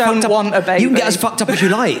can get us fucked up. Want a baby. You can get as fucked up as you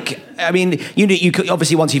like. I mean, you could,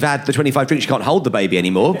 obviously once you've had the 25 drinks, you can't hold the baby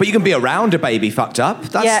anymore, but you can be around a baby fucked up.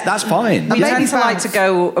 That's fine. We tend to like to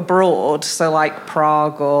go abroad, so like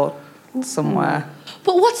Prague or somewhere.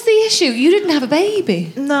 But what's the issue? You didn't have a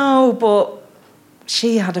baby. No, but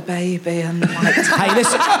she had a baby and like... Hey,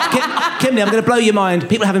 listen, Kimberly, I'm going to blow your mind.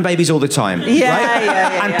 People are having babies all the time, right?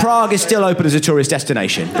 Yeah. And Prague is still open as a tourist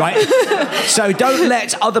destination, right? So don't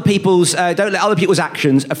let other people's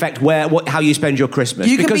actions affect how you spend your Christmas.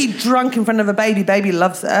 You can be drunk in front of a baby. Baby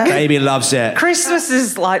loves it. Baby loves it. Christmas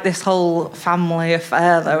is like this whole family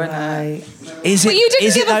affair, though, isn't it? Is it? But you didn't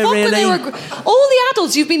is give it a though, fuck really? when they were... All the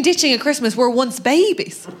adults you've been ditching at Christmas were once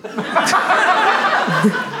babies.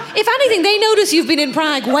 If anything, they notice you've been in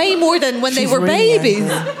Prague way more than when they were babies.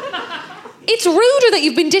 It's ruder that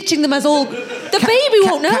you've been ditching them as all... The baby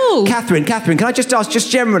won't know. Catherine, can I just ask,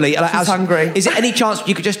 just generally... She's hungry. Is there any chance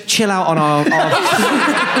you could just chill out on our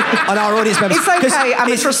on our audience members? It's okay,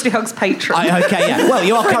 I'm a Trusty Hogs patron. Okay, yeah. Well,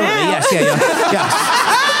 you are currently, yes, yeah.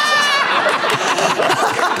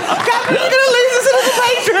 Catherine, you're going to lose us as a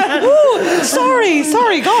patron. Ooh,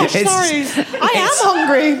 sorry, gosh, sorry. I am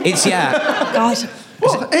hungry. It's, yeah. God.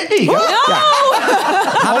 What? Here you go. No!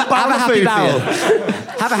 Have a happy barrel.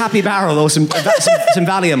 Have a happy barrel or some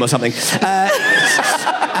Valium or something.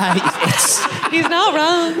 He's not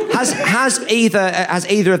wrong. Has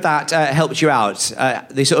either of that helped you out?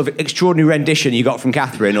 The sort of extraordinary rendition you got from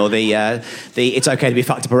Catherine, or the it's okay to be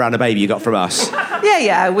fucked up around a baby you got from us?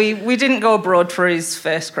 Yeah. We didn't go abroad for his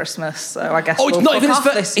first Christmas, so I guess it's we'll not even fuck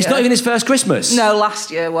off this year. It's not even his first Christmas. No, last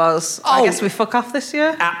year was. I guess we fuck off this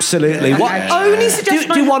year. Absolutely. What? Only suggestion.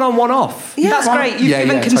 Do one on, one off. Yeah, that's great. You've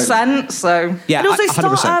given consent, totally. So yeah. And also 100%.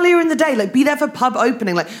 start earlier in the day. Like, be there for pub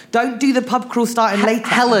opening. Like, don't do the pub crawl starting later.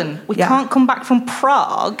 Helen, we can't come back from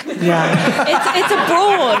Prague. Yeah. It's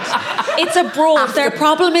abroad. It's abroad. Their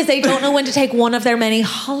problem is they don't know when to take one of their many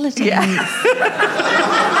holidays. Yeah.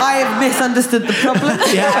 I have misunderstood the problem.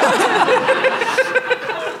 Yeah.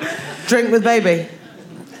 Drink with baby.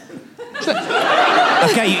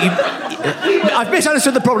 Okay, I've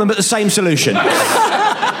misunderstood the problem, but the same solution.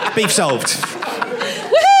 Beef solved.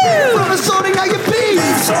 Woohoo! From sorting out your beef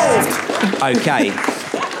solved. Okay.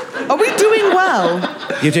 Are we doing well?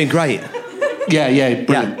 You're doing great. Yeah,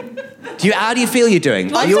 brilliant. How do you feel you're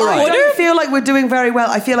doing? Are you all right? I don't feel like we're doing very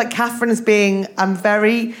well. I feel like Catherine's being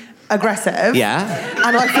very aggressive. Yeah.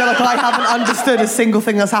 And I feel like I haven't understood a single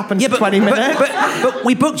thing that's happened for 20 minutes. But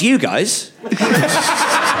we booked you guys.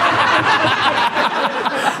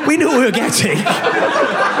 We knew what we were getting.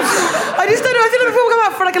 I just don't know. I feel like before we come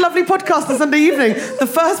out for like a lovely podcast on Sunday evening, the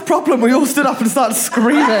first problem, we all stood up and started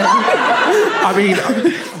screaming. I mean,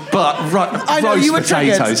 but I know, roast you were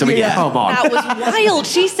potatoes. triggered. I mean, Yeah. come on. That was wild.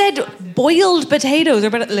 She said boiled potatoes.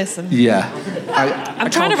 Listen. Yeah.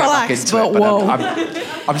 I'm trying to relax, but whoa.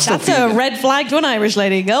 I'm still That's a red flag to an Irish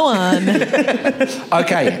lady. Go on.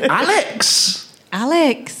 Okay, Alex.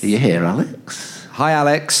 Alex. Are you here, Alex? Hi,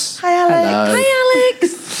 Alex. Hi, Alex. Hello. Hi,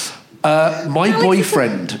 Alex. My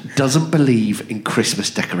boyfriend doesn't believe in Christmas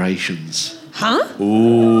decorations. Huh?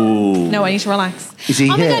 Ooh. No, I need to relax. Is he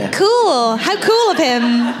oh here? my God, cool. How cool of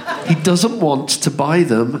him. He doesn't want to buy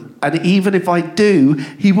them, and even if I do,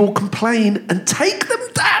 he will complain and take them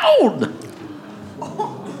down.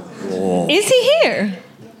 Is he here?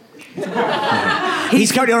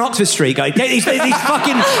 He's currently on Oxford Street, going, get these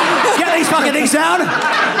fucking things down.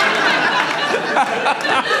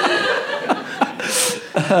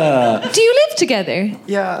 Do you live together?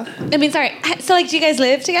 Yeah. I mean, sorry. So, do you guys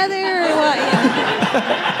live together or what?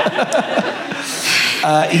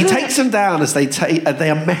 He takes them down as they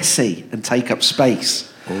are messy and take up space.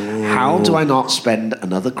 How do I not spend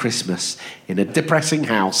another Christmas in a depressing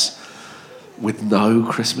house with no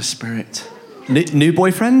Christmas spirit? New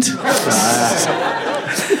boyfriend?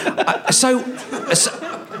 So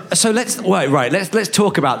let's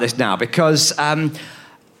talk about this now, because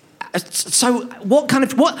so what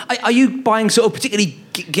are you buying? Sort of particularly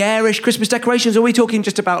garish Christmas decorations? Or are we talking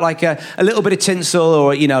just about like a little bit of tinsel,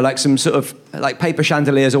 or like some sort of like paper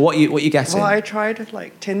chandeliers, or what you getting? Well, I tried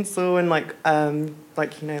like tinsel and like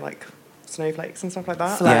snowflakes and stuff like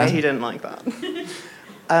that. Yeah. He didn't like that.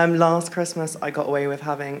 Last Christmas, I got away with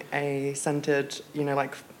having a scented,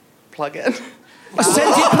 plug-in. A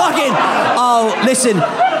scented plug-in. Oh, listen,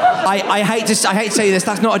 I hate to say this.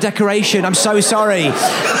 That's not a decoration. I'm so sorry.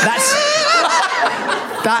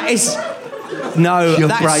 That is. No, you're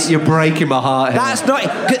breaking my heart here. That's not.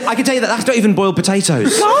 I can tell you that's not even boiled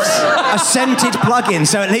potatoes. A scented plug-in.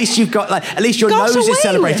 So at least you've got at least your nose is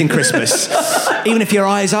celebrating Christmas, even if your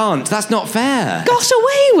eyes aren't. That's not fair. Got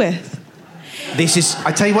away with. This is.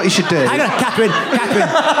 I tell you what you should do. Hang on, Catherine.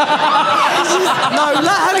 No,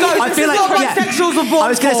 let her go. I feel like sexuals are born. I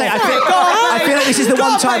was going to say. I feel like this is the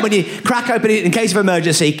one time when you crack open it in case of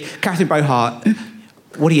emergency. Catherine Bohart,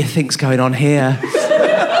 what do you think's going on here?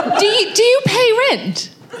 Do you pay rent?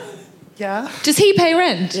 Yeah. Does he pay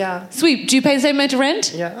rent? Yeah. Sweet. Do you pay the same amount of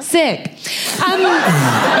rent? Yeah. Sick. She's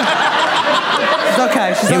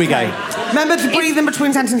okay. Here we go. Remember to breathe in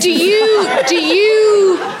between sentences. Do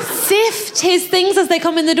you sift his things as they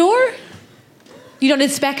come in the door? You don't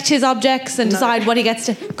inspect his objects and decide what he gets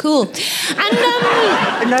to. Cool.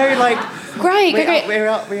 And No, great.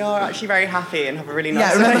 we are actually very happy and have a really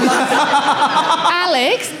nice. Yeah,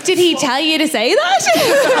 Alex, did he tell you to say that?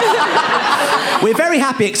 We're very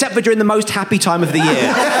happy, except for during the most happy time of the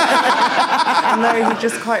year. No, he's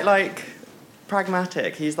just quite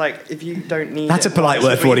pragmatic. He's like, if you don't need That's it, a polite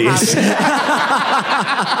word for what he is. Because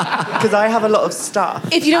I have a lot of stuff.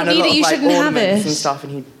 If you don't and a need lot it, you of, shouldn't have ornaments it. and stuff,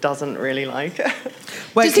 and he doesn't really like it.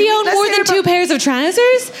 Does he own more than 2 pairs of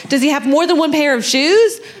trousers? Does he have more than 1 pair of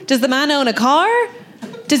shoes? Does the man own a car?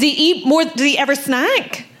 Does he eat more? Does he ever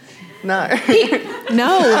snack? No.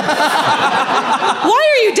 No. Why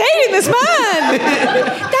are you dating this man?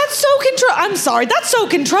 That's so I'm sorry, that's so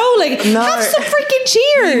controlling. No. Have some freaking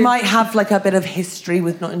cheer. He might have a bit of history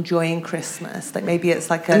with not enjoying Christmas. Maybe it's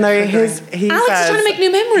a... No, Alex is trying to make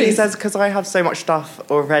new memories. He says, because I have so much stuff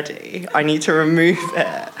already, I need to remove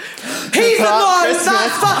it. He's a no,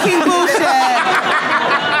 that's fucking bullshit.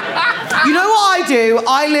 You know what I do?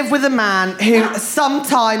 I live with a man who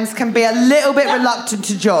sometimes can be a little bit reluctant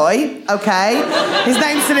to joy, okay? His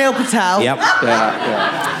name's Sunil Patel. Yep.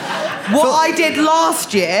 Yeah. What I did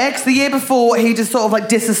last year, because the year before he just sort of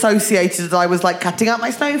disassociated as I was cutting up my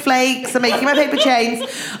snowflakes and making my paper chains,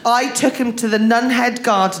 I took him to the Nunhead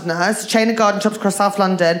Gardener, it's a chain of garden shops across South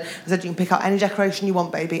London. I said, you can pick out any decoration you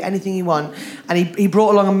want, baby, anything you want. And he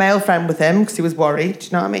brought along a male friend with him because he was worried, do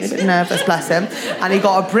you know what I mean? A bit nervous, bless him. And he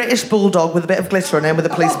got a British bulldog with a bit of glitter on him with a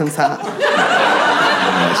policeman's hat.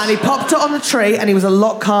 And he popped it on the tree, and he was a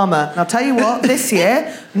lot calmer. And I'll tell you what, this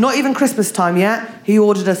year, not even Christmas time yet, he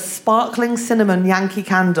ordered a sparkling cinnamon Yankee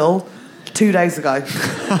candle 2 days ago.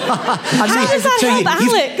 How does that help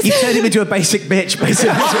Alex? You turned him into a basic bitch,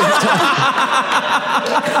 basically.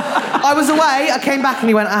 I was away, I came back and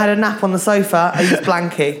he went, I had a nap on the sofa, I used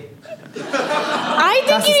blankie. I think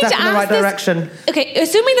That's you a need step to in the ask right this. direction. Okay,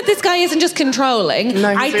 assuming that this guy isn't just controlling,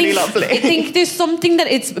 No, he's really lovely. I think there's something that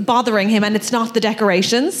it's bothering him, and it's not the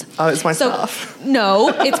decorations. Oh, it's my stuff. No,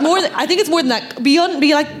 it's more. I think it's more than that.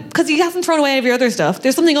 Because he hasn't thrown away any of your other stuff.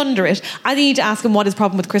 There's something under it. I need to ask him what his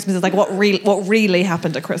problem with Christmas is. Like, what really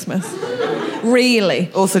happened at Christmas?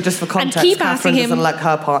 Really. Also, just for context, keep Catherine asking him- doesn't let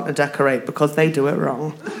her partner decorate because they do it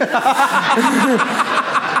wrong.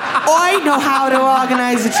 I know how to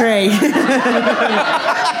organise a tree.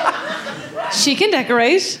 She can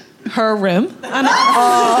decorate her room.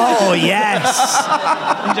 Oh, yes.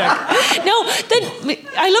 No, then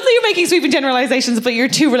I love that you're making sweeping generalisations, but you're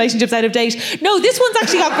 2 relationships out of date. No, this one's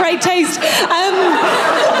actually got great taste. They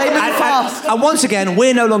move fast. And once again,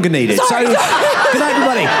 we're no longer needed. Sorry. So, good night,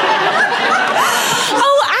 everybody.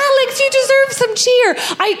 Oh, Alex, you deserve some cheer.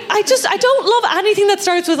 I don't love anything that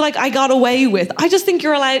starts with like I got away with. I just think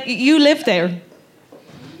you're allowed. You live there,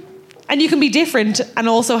 and you can be different and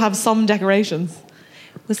also have some decorations.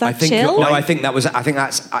 Was that chill? No, I think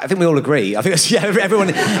we all agree. I think that's, yeah, everyone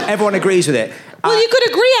agrees with it. Well, you could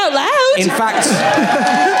agree out loud. In fact,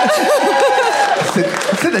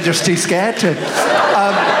 I think they're just too scared to.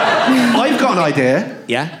 I've got an idea.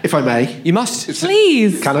 Yeah? If I may. You must.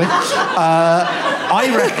 Please. Can I?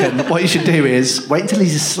 I reckon what you should do is wait until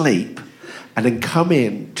he's asleep and then come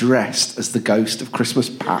in dressed as the ghost of Christmas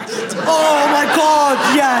past. Oh my God,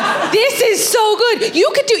 yeah. This is so good. You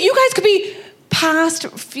guys could be past,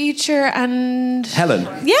 future, and Helen.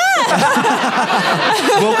 Yeah.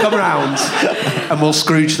 We'll come round and we'll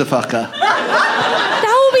Scrooge the fucker.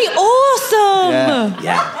 That would be awesome.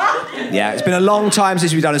 Yeah. It's been a long time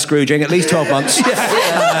since we've done a Scrooging, at least 12 months.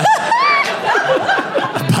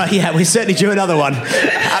 But yeah, we certainly do another one.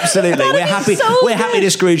 Absolutely. We're happy to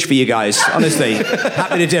Scrooge for you guys, honestly.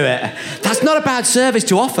 Happy to do it. That's not a bad service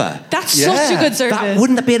to offer. That's such a good service.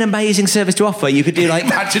 Wouldn't that be an amazing service to offer? You could do like...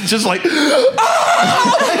 Imagine just like...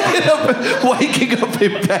 waking up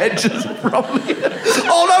in bed just probably...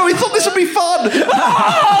 Oh no, we thought this would be fun!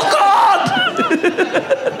 Oh God!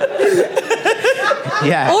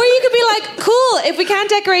 Yeah. Or you could be like, cool, if we can't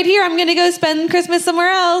decorate here, I'm going to go spend Christmas somewhere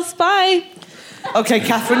else. Bye. Okay,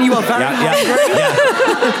 Catherine, you are very hungry.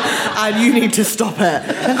 And you need to stop it.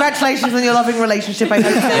 Congratulations on your loving relationship. I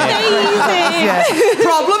hope Amazing. yeah.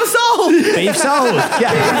 Problem solved. Beef sold.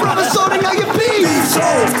 Yeah. Problem sorting out your beef.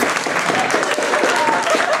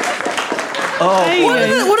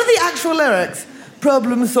 What are the actual lyrics?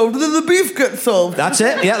 Problem solved, then the beef gets solved. That's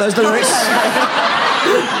it. Yeah, those are the lyrics.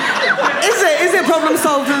 Is it problem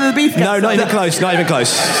solved and the beef gets solved? No, not even close. Not even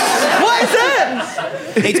close. What is it?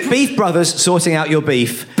 It's Beef Brothers sorting out your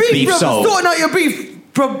beef. Beef brothers sold. sorting out your beef.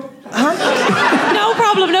 No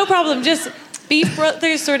problem. Just Beef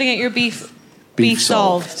Brothers sorting out your beef. Beef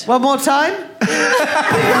solved. One more time.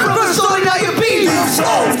 Sorting out your beef.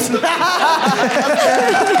 Solved.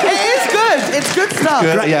 It is good. It's good stuff.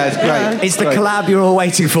 Good. Yeah, it's great. It's the collab you're all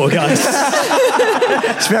waiting for, guys.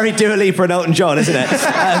 It's very Dua Lipa and Elton John, isn't it?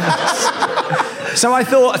 So I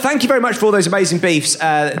thought, thank you very much for all those amazing beefs.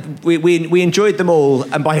 We enjoyed them all,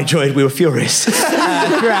 and by enjoyed, we were furious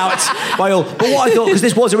throughout. By all, but what I thought, because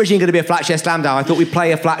this was originally going to be a flat share slam down, I thought we'd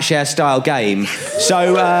play a flat share style game.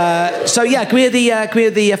 So yeah, can we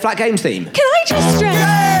hear the flat games theme? Can I just stress?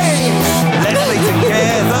 Let's play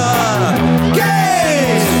together.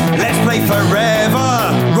 Game. Let's play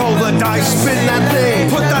forever. Roll the dice, spin that thing,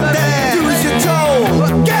 put that there. Do as you're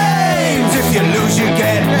told. Games. If you lose, you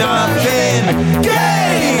get nothing.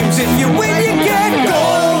 Games. If you win, you get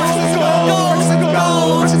gold.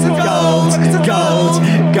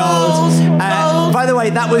 Gold. By the way,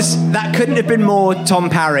 that couldn't have been more Tom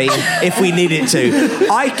Parry if we needed to.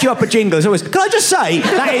 I cue up a jingle as always. Can I just say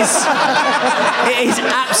it is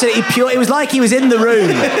absolutely pure. It was like he was in the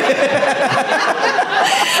room.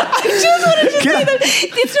 I just wanted to say that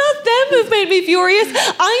it's not them who've made me furious.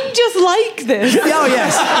 I'm just like this. Oh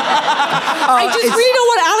yes. I just really don't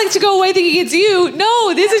want Alex to go away thinking it's you.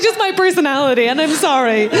 No, this is just my personality, and I'm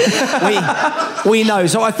sorry. We know.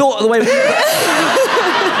 So I thought the way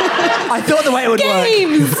it would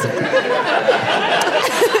Games. work.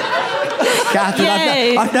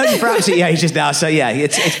 Catherine, I've known you for absolutely ages now, so yeah,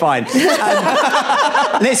 it's fine.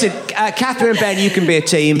 Listen, Catherine and Ben, you can be a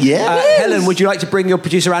team. Yeah. Helen, would you like to bring your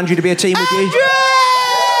producer Andrew to be a team with you?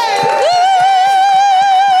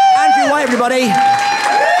 Andrew, why everybody?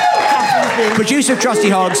 Producer Trusty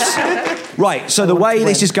Hogs. Right, so the way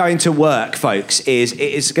this is going to work, folks, is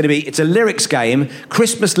it's a lyrics game,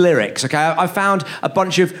 Christmas lyrics, okay? I found a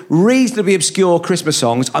bunch of reasonably obscure Christmas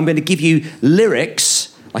songs. I'm going to give you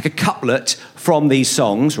lyrics, like a couplet from these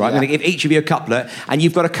songs, right? I'm going to give each of you a couplet, and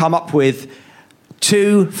you've got to come up with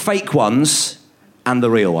 2 fake ones and the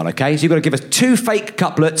real one, okay? So you've got to give us 2 fake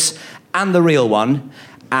couplets and the real one,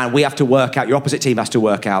 and we have to work out, your opposite team has to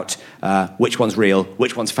work out which one's real,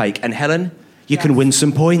 which one's fake. And Helen, you can win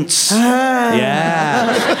some points.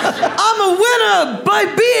 Yeah. I'm a winner by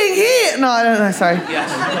being here. No, I don't know, sorry.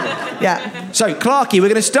 Yeah. So, Clarky, we're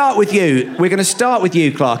going to start with you.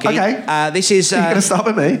 Clarky. Okay. This is... You're going to start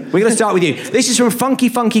with me? We're going to start with you. This is from Funky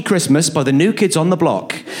Funky Christmas by the New Kids on the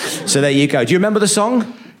Block. So there you go. Do you remember the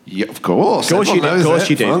song? Yeah, of course. Of course you do. Of course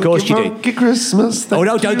you do. Of course you do. Funky Christmas. Oh,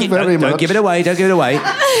 no, don't give it away. Don't give it away.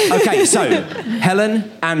 Okay, so, Helen,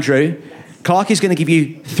 Andrew, Clarky's going to give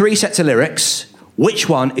you 3 sets of lyrics. Which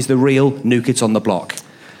one is the real New Kids on the Block?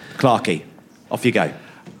 Clarky, off you go.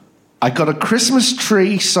 I got a Christmas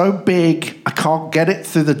tree so big I can't get it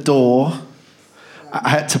through the door. I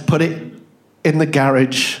had to put it in the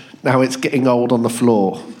garage. Now it's getting old on the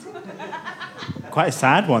floor. Quite a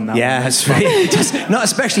sad one, that yeah, one. It's not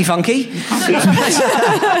especially funky.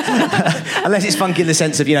 Unless it's funky in the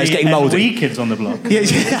sense of, it's getting mouldy. Wee Kids on the Block.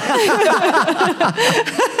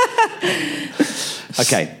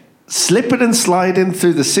 Okay. Slipping and sliding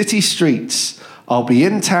through the city streets. I'll be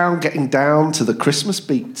in town getting down to the Christmas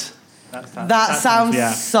beat. That sounds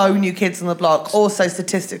so New Kids on the Block. Also,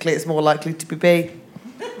 statistically, it's more likely to be B.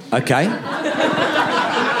 Okay.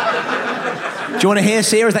 Do you want to hear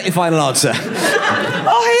C, or is that your final answer?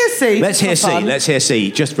 I'll hear C. Let's hear C. Let's hear C,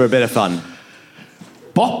 just for a bit of fun.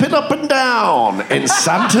 Bopping up and down in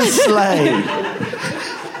Santa's sleigh.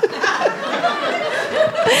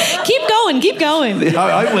 Keep going.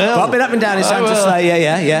 I will. Bopping up and down in Santa's sleigh.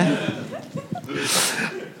 Yeah.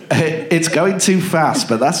 It's going too fast,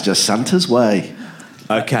 but that's just Santa's way.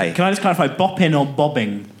 Okay. Can I just clarify, bopping or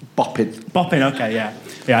bobbing? Bopping. Bopping, okay, yeah.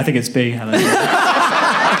 Yeah, I think it's B, Helen.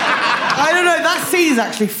 I don't know, that C's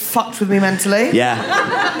actually fucked with me mentally.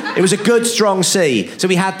 Yeah. It was a good, strong C. So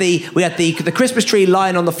we had the Christmas tree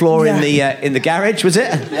lying on the floor in the garage, was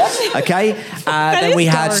it? Yeah. Okay. Then we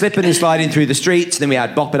had slipping and sliding through the streets. Then we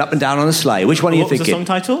had bopping up and down on a sleigh. Which one are you thinking? What's the song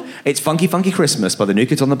title? It's Funky Funky Christmas by the New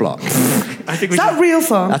Kids on the Block. I think Is that a real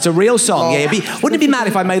song? That's a real song. Yeah. Wouldn't it be mad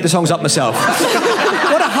if I made the songs up myself?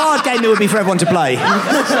 What a hard game it would be for everyone to play.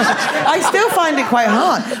 I still find it quite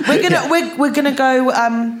hard. We're gonna go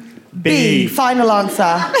B. Final answer.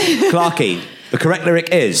 Clarky, the correct lyric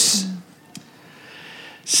is.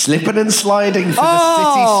 Slipping and sliding through the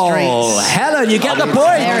city streets. Oh, Helen, you get the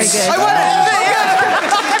point.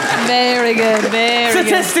 Very good. Very good.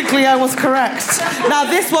 Statistically, I was correct. Now,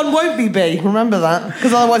 this one won't be B. Remember that,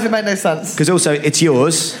 because otherwise it made no sense. Because also, it's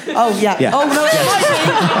yours. Oh, yeah. Oh, no, it might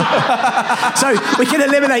be. So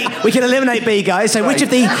we can eliminate B, guys. So which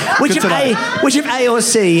of A or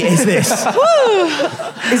C is this?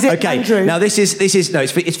 Is it okay? Andrew? Now this is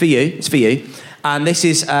it's for you. It's for you. And this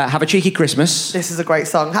is Have a Cheeky Christmas. This is a great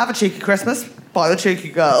song. Have a Cheeky Christmas by the Cheeky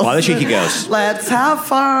Girls. By the Cheeky Girls. Let's have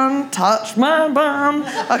fun, touch my bum.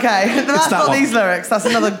 Okay, that's not one. These lyrics. That's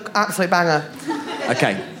another absolute banger.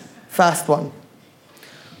 Okay. First one.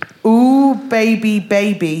 Ooh, baby,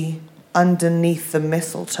 baby, underneath the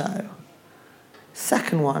mistletoe.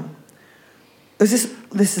 Second one. This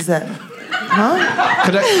is it. Huh?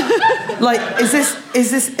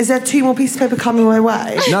 Is there 2 more pieces of paper coming my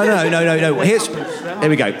way? No. Here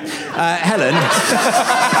we go. Helen.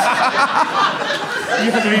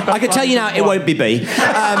 I can tell you now it won't be B. What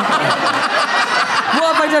have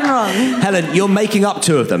I done wrong? Helen, you're making up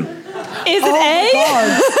 2 of them. Is it A?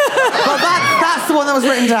 Well, that's the one that was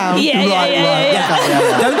written down.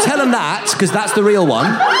 Yeah. Don't tell them that, because that's the real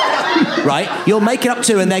one. Right? You're making up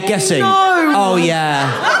 2 and they're guessing. No. Oh,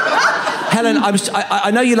 yeah. Helen,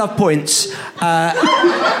 I know you love points.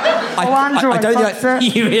 Andrew, I don't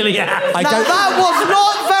think you really have. That was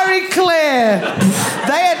not very clear.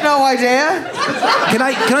 They had no idea.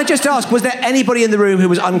 Can I just ask, was there anybody in the room who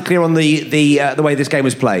was unclear on the way this game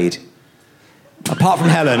was played? Apart from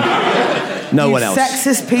Helen, no one else.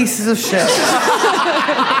 Sexist pieces of shit.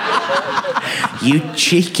 You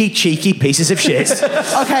cheeky pieces of shit.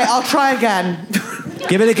 Okay, I'll try again.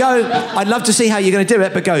 Give it a go. I'd love to see how you're going to do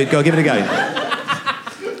it, but go, give it a go.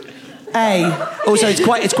 A. Also,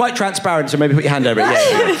 it's quite transparent, so maybe put your hand over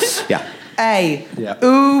it. Yeah. A. Yeah.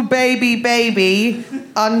 Ooh, baby, baby,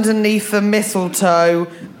 underneath the mistletoe.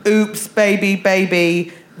 Oops, baby,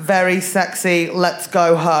 baby, very sexy. Let's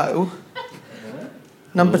go ho.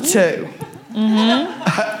 Number 2.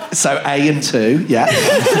 Mm-hmm. So A and 2, yeah.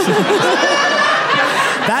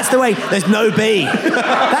 That's the way. There's no B.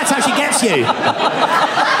 That's how she gets you.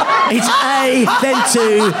 It's A, then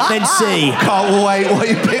 2, then C. Can't wait what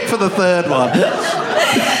you pick for the third one.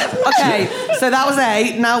 Okay, so that was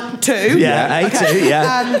A. Now 2. Yeah, A, 2,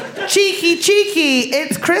 yeah. Cheeky, cheeky,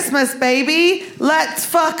 it's Christmas, baby. Let's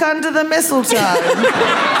fuck under the mistletoe.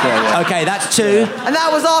 Okay, that's 2. And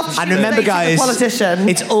that was after she And was remember, dating guys, the politician.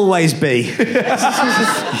 it's always B.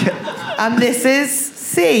 And this is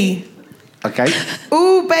C. Okay.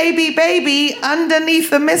 Ooh, baby, baby, underneath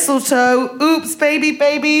the mistletoe. Oops, baby,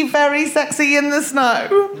 baby, very sexy in the snow.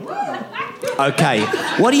 Okay,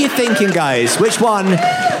 what are you thinking, guys? Which one?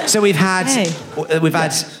 So we've had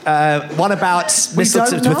one about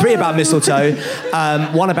mistletoe, 3 about mistletoe,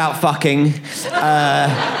 1 about fucking.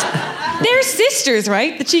 They're sisters,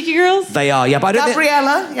 right? The cheeky girls? They are, yeah, but I don't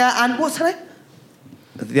Gabriella, yeah, and what's her name?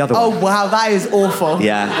 The other one. Oh, wow, that is awful.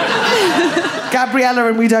 Yeah. Gabriella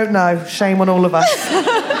and we don't know. Shame on all of us.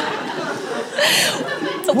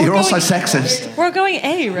 You're also sexist. We're going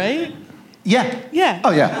A, right? Yeah. Yeah.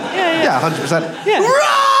 Oh, yeah. Yeah. 100%. Yeah.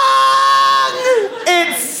 Wrong!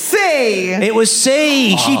 It's C. It was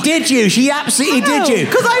C. She did you. She absolutely did you.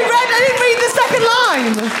 Because I didn't read the second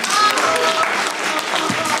line.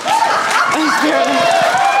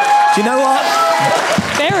 Do you know what?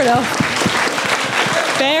 Fair enough.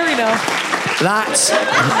 Fair enough.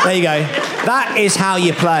 There you go. That is how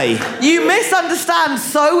you play. You misunderstand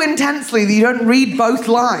so intensely that you don't read both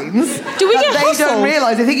lines. Do we get They hustled? don't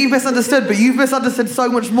realise. They think you've misunderstood, but you've misunderstood so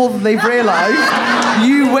much more than they've realised.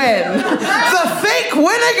 You win. The thick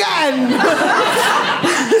win again.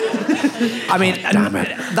 I mean,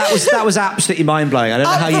 that was absolutely mind-blowing. I don't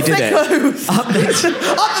know how you did it. Up the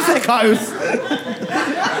thick hose.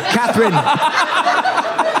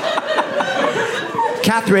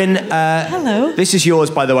 Catherine, hello. This is yours,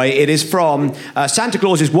 by the way. It is from Santa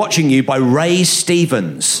Claus is Watching You by Ray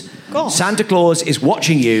Stevens. Gosh. Santa Claus is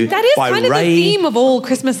Watching You That is by kind of Ray... the theme of all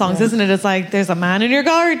Christmas songs, isn't it? It's like, there's a man in your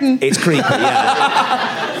garden. It's creepy,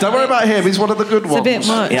 yeah. Don't worry about him. He's one of the good It's ones. a bit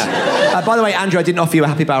much. Yeah. By the way, Andrew, I didn't offer you a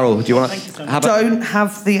Happy Barrel. Do you want to have a... Don't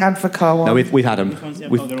have the Advocar one. No, we've had them.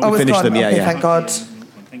 We've it's finished gone. them, yeah, Okay, yeah. thank God.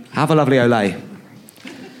 Have a lovely Olay.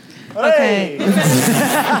 Okay.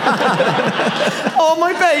 Oh,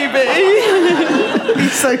 my baby.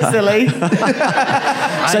 He's so silly.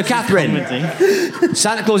 So, Catherine,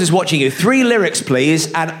 Santa Claus is Watching You. 3 lyrics, please.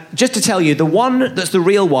 And just to tell you, the one that's the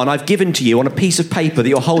real one I've given to you on a piece of paper that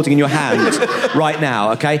you're holding in your hand right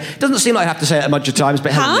now, okay? Doesn't seem like I have to say it a bunch of times,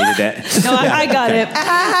 but Helen needed it. No, I got it.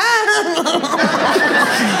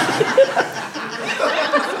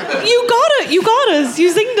 You got us.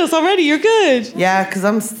 You singed us already. You're good. Yeah, because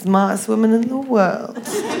I'm the smartest woman in the world.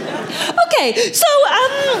 Okay, so,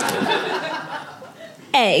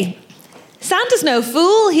 A. Santa's no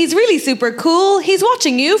fool. He's really super cool. He's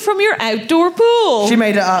watching you from your outdoor pool. She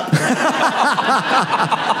made it up.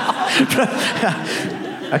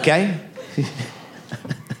 Okay.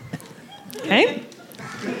 Okay.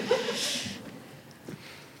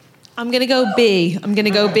 I'm going to go B.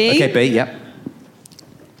 Okay, B, yep.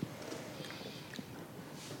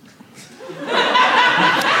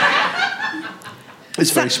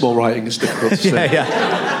 It's very small writing. It's difficult to see.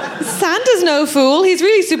 Yeah. Santa's no fool. He's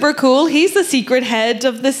really super cool. He's the secret head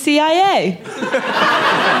of the CIA.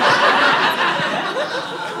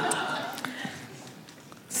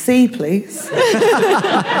 C, please.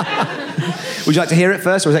 Would you like to hear it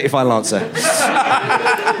first, or is that your final answer?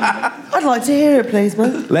 I'd like to hear it, please,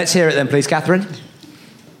 man. Let's hear it then, please, Catherine.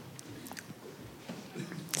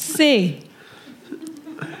 C.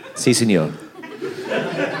 Si, senor.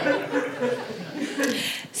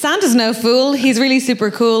 Santa's no fool. He's really super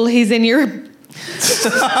cool. He's in your... He's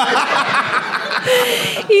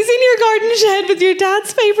in your garden shed with your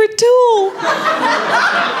dad's favourite tool.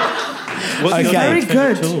 Very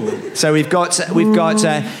good. So we've got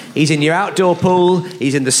he's in your outdoor pool,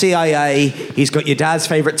 he's in the CIA, he's got your dad's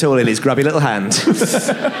favourite tool in his grubby little hand.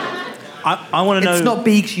 I want to know... It's not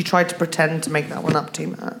B because you tried to pretend to make that one up,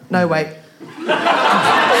 Team. No, wait.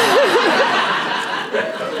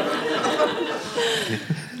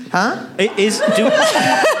 Huh? He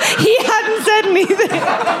hadn't said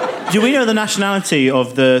anything. Do we know the nationality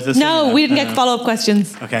of the No, singer? we didn't get follow-up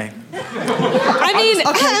questions. Okay. I mean,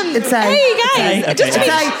 it's A. Hey, guys. Okay, Just to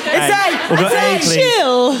okay. be... It's A. We'll go A, please.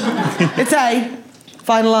 Chill. It's A.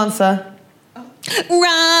 Final answer.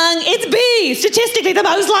 Wrong. It's B. Statistically, the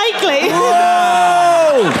most likely.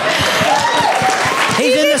 Whoa!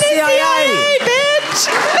 He's in the CIA, bitch.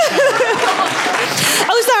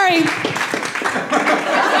 Oh, sorry.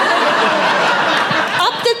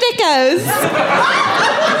 Up the thickos.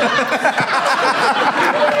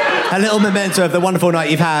 A little memento of the wonderful night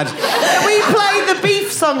you've had. Can we play the beef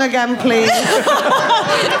song again, please?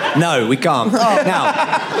 No, we can't.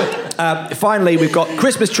 Now, finally, we've got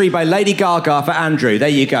Christmas Tree by Lady Gaga for Andrew. There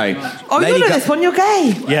you go. Oh, you know this one, you're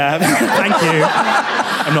gay. Yeah, thank you.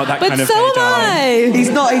 I'm not that But kind of so gay, am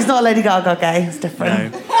darling. I. He's not Lady Gaga gay. It's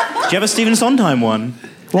different. No. Do you have a Stephen Sondheim one?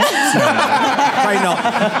 What? Afraid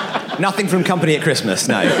not. Nothing from Company at Christmas,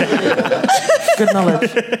 no. Good knowledge.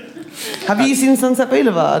 Have you seen Sunset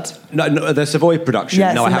Boulevard? No, the Savoy production.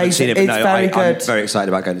 Yeah, no, I haven't seen it, but it's no, very I'm good. very excited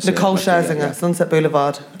about going to see Nicole it. Scherzinger, Sunset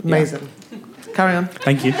Boulevard. Amazing. Carry on.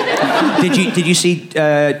 Thank you. Did you see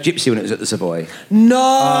Gypsy when it was at the Savoy? No!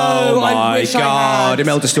 Oh I my wish I God! had.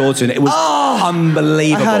 Imelda Staunton. It was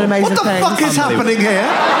unbelievable. I heard amazing What the things. fuck is happening here?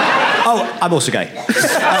 Oh, I'm also gay.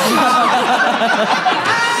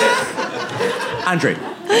 Andrew.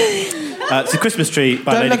 It's a Christmas Tree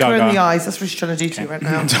by Don't Lady look Gaga. her in the eyes. That's what she's trying to do to you right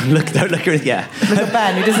now. Don't look her in the... Yeah. Look at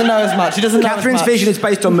Ben. He doesn't know as much. He doesn't know Catherine's as much. vision is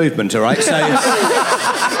based on movement, all right? So...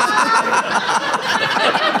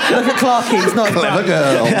 Look at Clarky. He's not Clever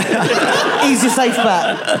girl. He's your safe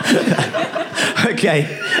bet. Okay,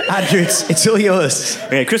 Andrew, it's all yours.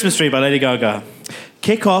 Okay, Christmas Tree by Lady Gaga.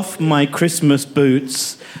 Kick off my Christmas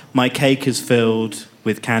boots. My cake is filled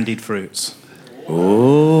with candied fruits.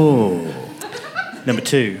 Ooh. Number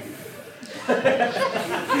 2.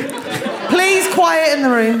 Please, quiet in the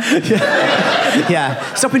room.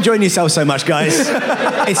 Yeah, stop enjoying yourself so much, guys.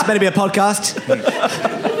 It's meant to be a podcast.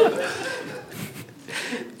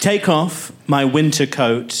 Take off my winter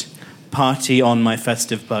coat. Party on my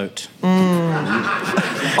festive boat.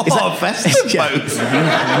 Festive boat.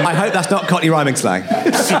 I hope that's not Cockney rhyming slang.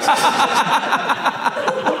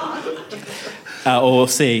 Or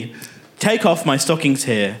C. Take off my stockings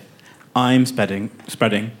here. I'm spreading. I'm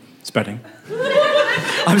spreading.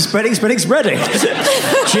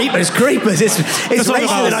 Jeepers creepers, it's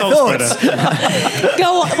racier than I thought.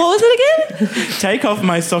 Go on. What was it again? Take off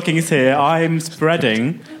my stockings here. I'm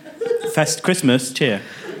spreading Christmas cheer.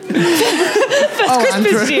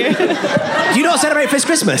 Christmas cheer. Do you not celebrate First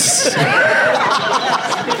Christmas?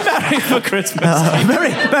 Merry for Christmas.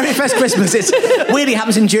 Merry First Christmas. It weirdly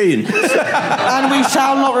happens in June. And we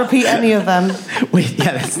shall not repeat any of them.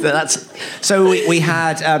 That's so we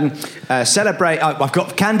had celebrate. I've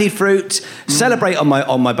got candied fruit. Celebrate on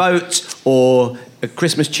my boat, or a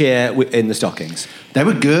Christmas cheer in the stockings. They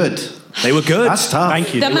were good. They were good. That's tough.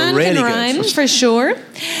 Thank you. The man really can good. rhyme, for sure.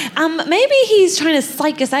 Maybe he's trying to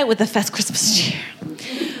psych us out with the Fest Christmas cheer.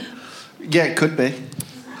 Yeah, it could be.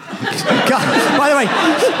 By the way,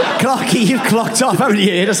 Clarky, you've clocked off, haven't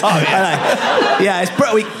you? Just, I know. Yeah,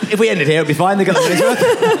 if we ended here, it'd be fine. They got the money's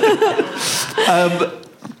worth.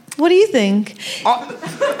 What do you think?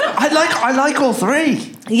 I like all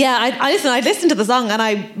three. Yeah, I listened to the song and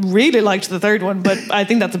I really liked the third one, but I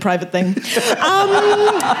think that's a private thing.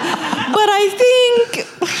 But I think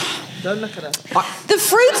Don't look at her. the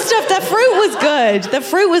fruit stuff. The fruit was good.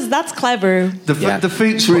 That's clever. The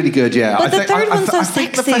fruit's really good, yeah. But the third one's so I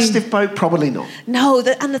think the sexy. festive boat, probably not. No,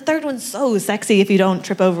 and the third one's so sexy if you don't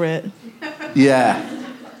trip over it. Yeah.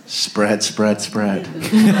 Spread.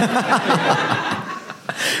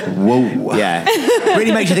 Whoa. Yeah.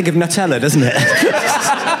 Really makes you think of Nutella, doesn't it?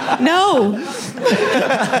 No.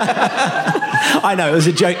 I know, it was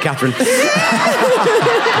a joke, Catherine.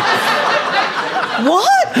 What?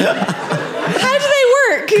 How do they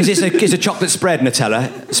work? Because it's a chocolate spread, Nutella.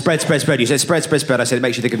 Spread. You said spread. I said it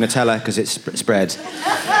makes you think of Nutella because it's spread.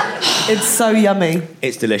 It's so yummy.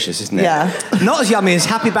 It's delicious, isn't it? Yeah. Not as yummy as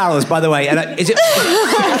Happy Barrels, by the way. And is it?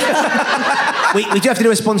 we do have to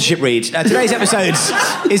do a sponsorship read. Today's episode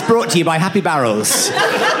is brought to you by Happy Barrels.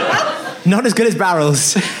 Not as good as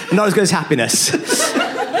Barrels, not as good as Happiness.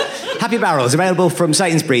 Happy Barrels, available from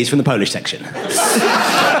Sainsbury's from the Polish section.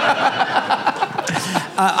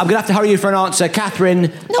 I'm going to have to hurry you for an answer.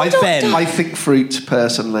 Catherine, Ben. I think fruit,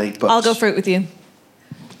 personally, but... I'll go fruit with you.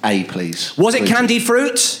 A, please. Was it candied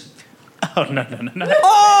fruit? Oh, no.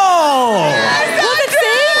 Oh!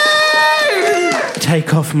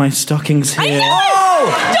 Take off my stockings here.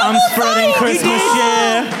 I'm spreading Christmas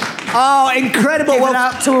cheer. Oh, incredible. Give it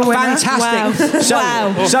up to a winner. Fantastic.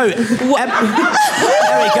 Wow. So, there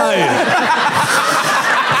we go.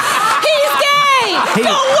 He's gay!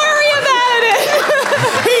 Don't worry about it!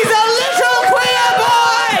 He's a little queer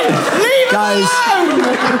boy! Leave him Guys, alone!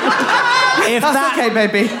 if That's that... okay,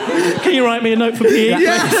 baby. Can you write me a note for PE?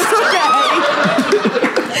 Yes, okay.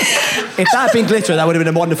 If that had been glitter, that would have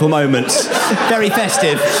been a wonderful moment. Very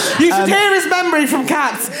festive. You should hear his memory from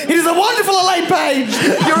Cats. He does a wonderful Elaine Page.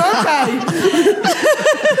 You're okay.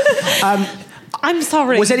 I'm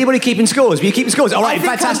sorry. Was anybody keeping scores? Were you keeping scores? All right,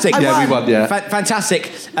 fantastic. we won, yeah.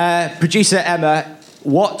 Fantastic. Producer Emma,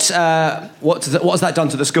 what has that done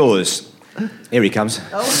to the scores? Here he comes.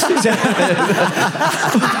 What's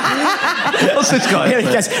this guy? Here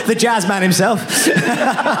he goes, the jazz man himself.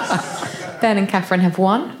 Ben and Catherine have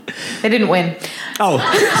won. They didn't win.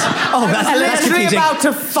 That's confusing. about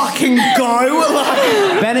to fucking go.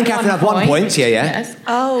 Ben and Catherine have 1 point. Yeah. Yes.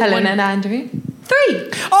 Helen and Andrew,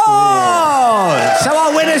 3. Oh, so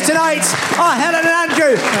our winners tonight are Helen and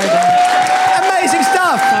Andrew. Amazing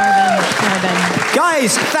stuff. Sorry, Ben.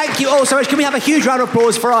 Guys, thank you all so much. Can we have a huge round of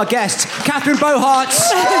applause for our guests, Catherine Bohart,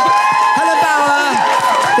 Helen Bauer,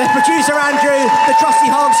 the producer Andrew, the Trusty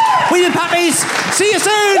Hogs. We've been Pappies. See you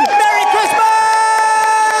soon. Merry Christmas.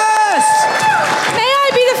 May I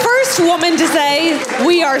be the first woman to say,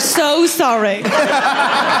 we are so sorry.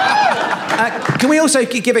 Can we also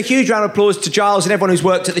give a huge round of applause to Giles and everyone who's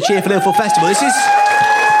worked at the Cheerful Ilful Festival?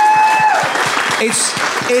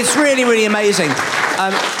 It's really, really amazing.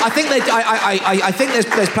 I think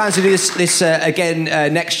there's plans to do this again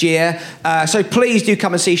next year. So please do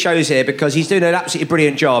come and see shows here because he's doing an absolutely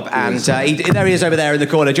brilliant job. And there he is over there in the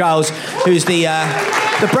corner, Giles, who's the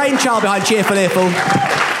brainchild behind Cheerful Earful.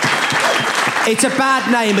 It's a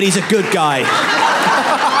bad name, but he's a good guy.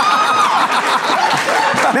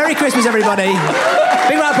 Merry Christmas, everybody.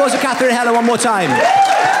 Big round of applause for Catherine and Helen one more time.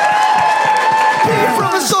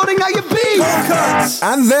 From sorting out your beef.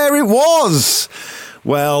 And there it was.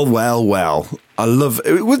 Well. I love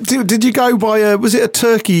it. Did you go by was it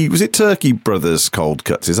Turkey Brothers Cold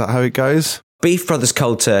Cuts? Is that how it goes? Beef Brothers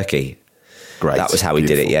Cold Turkey. Great. That was how we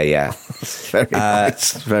did it. Yeah. Very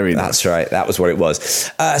nice. Very nice. That's right. That was what it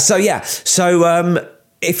was. So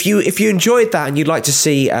if you enjoyed that and you'd like to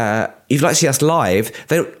see us live,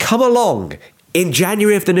 then come along in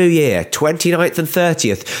January of the new year, 29th and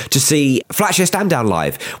 30th, to see Flatshare Stand Down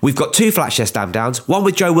live. We've got 2 Flatshare Stand Downs, one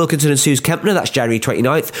with Joe Wilkinson and Suze Kempner, that's January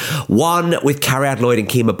 29th, one with Carrie Ad Lloyd and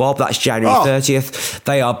Kemah Bob, that's January 30th.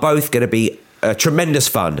 They are both going to be tremendous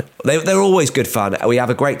fun. They're always good fun. We have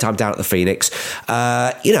a great time down at the Phoenix.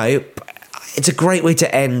 It's a great way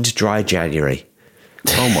to end dry January.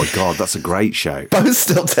 Oh my God, that's a great show. Both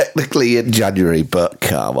still technically in January, but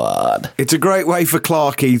come on. It's a great way for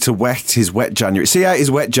Clarky to wet his wet January. See out his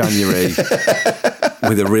wet January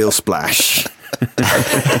with a real splash.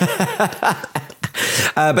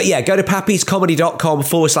 But yeah, go to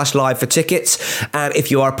pappiescomedy.com/live for tickets. And if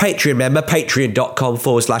you are a Patreon member,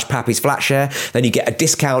 patreon.com/pappiesflatshare, then you get a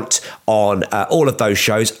discount on all of those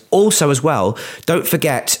shows. Also, as well, don't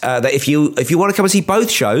forget that if you want to come and see both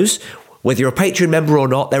shows, whether you're a Patreon member or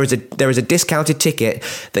not, there is a discounted ticket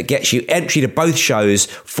that gets you entry to both shows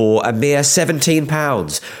for a mere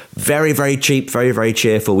 £17. Very, very cheap, very, very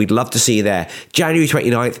cheerful. We'd love to see you there. January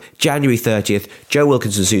 29th, January 30th, Joe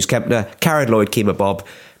Wilkinson, Suze Kempner, Carrie Lloyd, Kemah Bob,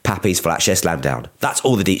 Pappy's Flatshare Slam Down. That's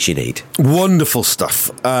all the deets you need. Wonderful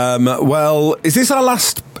stuff. Well, is this our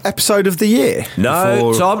last episode of the year?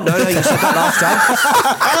 No, Tom. No, you said that last time.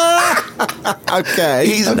 Okay.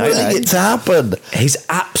 He's willing it to happen. He's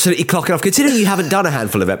absolutely clocking off. Considering you haven't done a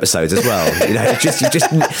handful of episodes as well,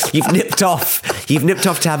 you've nipped off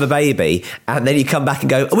to have a baby, and then you come back and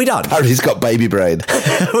go, "Are we done?" Apparently, he's got baby brain.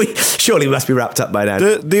 Surely we must be wrapped up by now.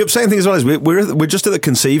 The upsetting thing as well is we're just at the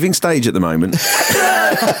conceiving stage at the moment.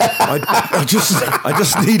 I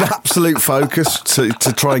just need absolute focus to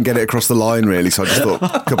try and get it across the line, really. So I just thought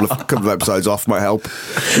a couple of episodes off might help.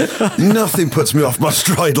 Nothing puts me off my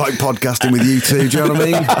stride like podcasting with you two. Do you know what I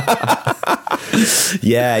mean?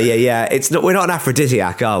 Yeah. We're not an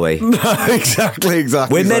aphrodisiac, are we? No, exactly.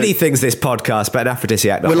 We're many things, this podcast, but an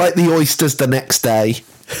aphrodisiac. We're like the oysters the next day.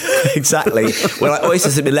 Exactly. We're like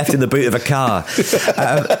oysters that have been left in the boot of a car.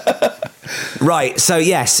 Right, so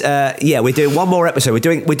yes, we're doing one more episode.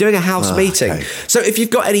 We're doing a house meeting. Okay. So if you've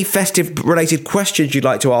got any festive-related questions you'd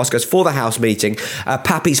like to ask us for the house meeting,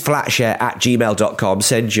 pappiesflatshare@gmail.com.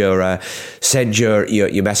 Send your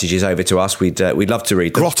messages over to us. We'd love to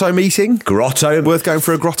read them. Grotto meeting? Grotto. Worth going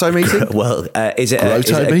for a grotto meeting? Well, is it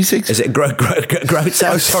grotto meeting? Is it grotto?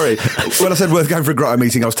 Oh, sorry. When I said worth going for a grotto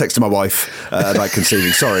meeting, I was texting my wife about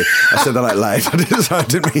conceiving. Sorry, I said that out loud. I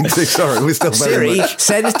didn't mean to. Sorry, we're still very Siri,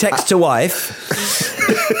 send text to wife.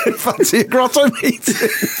 Fancy a grotto meeting?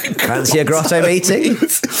 Fancy a grotto meeting?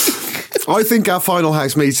 I think our final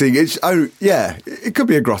house meeting is, it could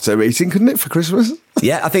be a grotto meeting, couldn't it, for Christmas?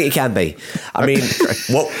 Yeah, I think it can be. I mean,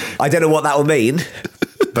 I don't know what that will mean.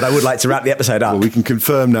 But I would like to wrap the episode up. Well, we can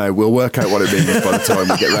confirm now. We'll work out what it means by the time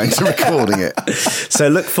we get round to recording it. So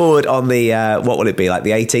look forward on the, what will it be, like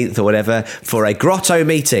the 18th or whatever, for a grotto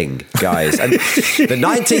meeting, guys. And the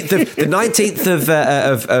 19th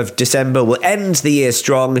of December will end the year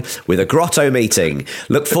strong with a grotto meeting.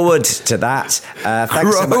 Look forward to that.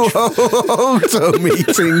 Thanks so much. Grotto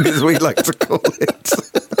meeting, as we like to call it.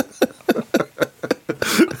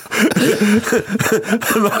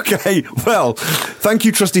 Okay, well, thank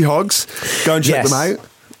you, Trusty Hogs. Go and check them out.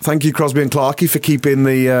 Thank you, Crosby and Clarkey, for keeping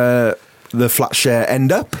the flat share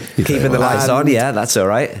end up. Keeping the lights on, yeah, that's all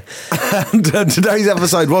right. And today's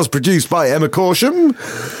episode was produced by Emma Corsham.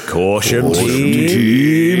 Corsham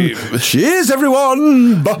team. Cheers,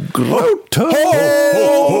 everyone. Grotto.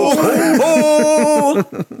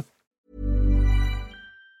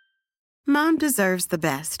 Mom deserves the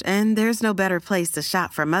best, and there's no better place to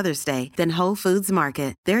shop for Mother's Day than Whole Foods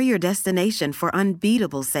Market. They're your destination for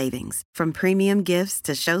unbeatable savings, from premium gifts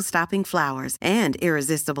to show-stopping flowers and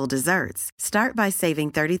irresistible desserts. Start by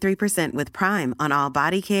saving 33% with Prime on all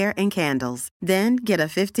body care and candles. Then get a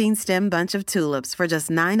 15-stem bunch of tulips for just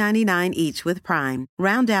 $9.99 each with Prime.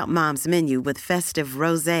 Round out Mom's menu with festive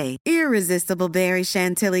rosé, irresistible berry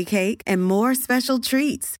chantilly cake, and more special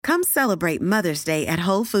treats. Come celebrate Mother's Day at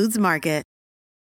Whole Foods Market.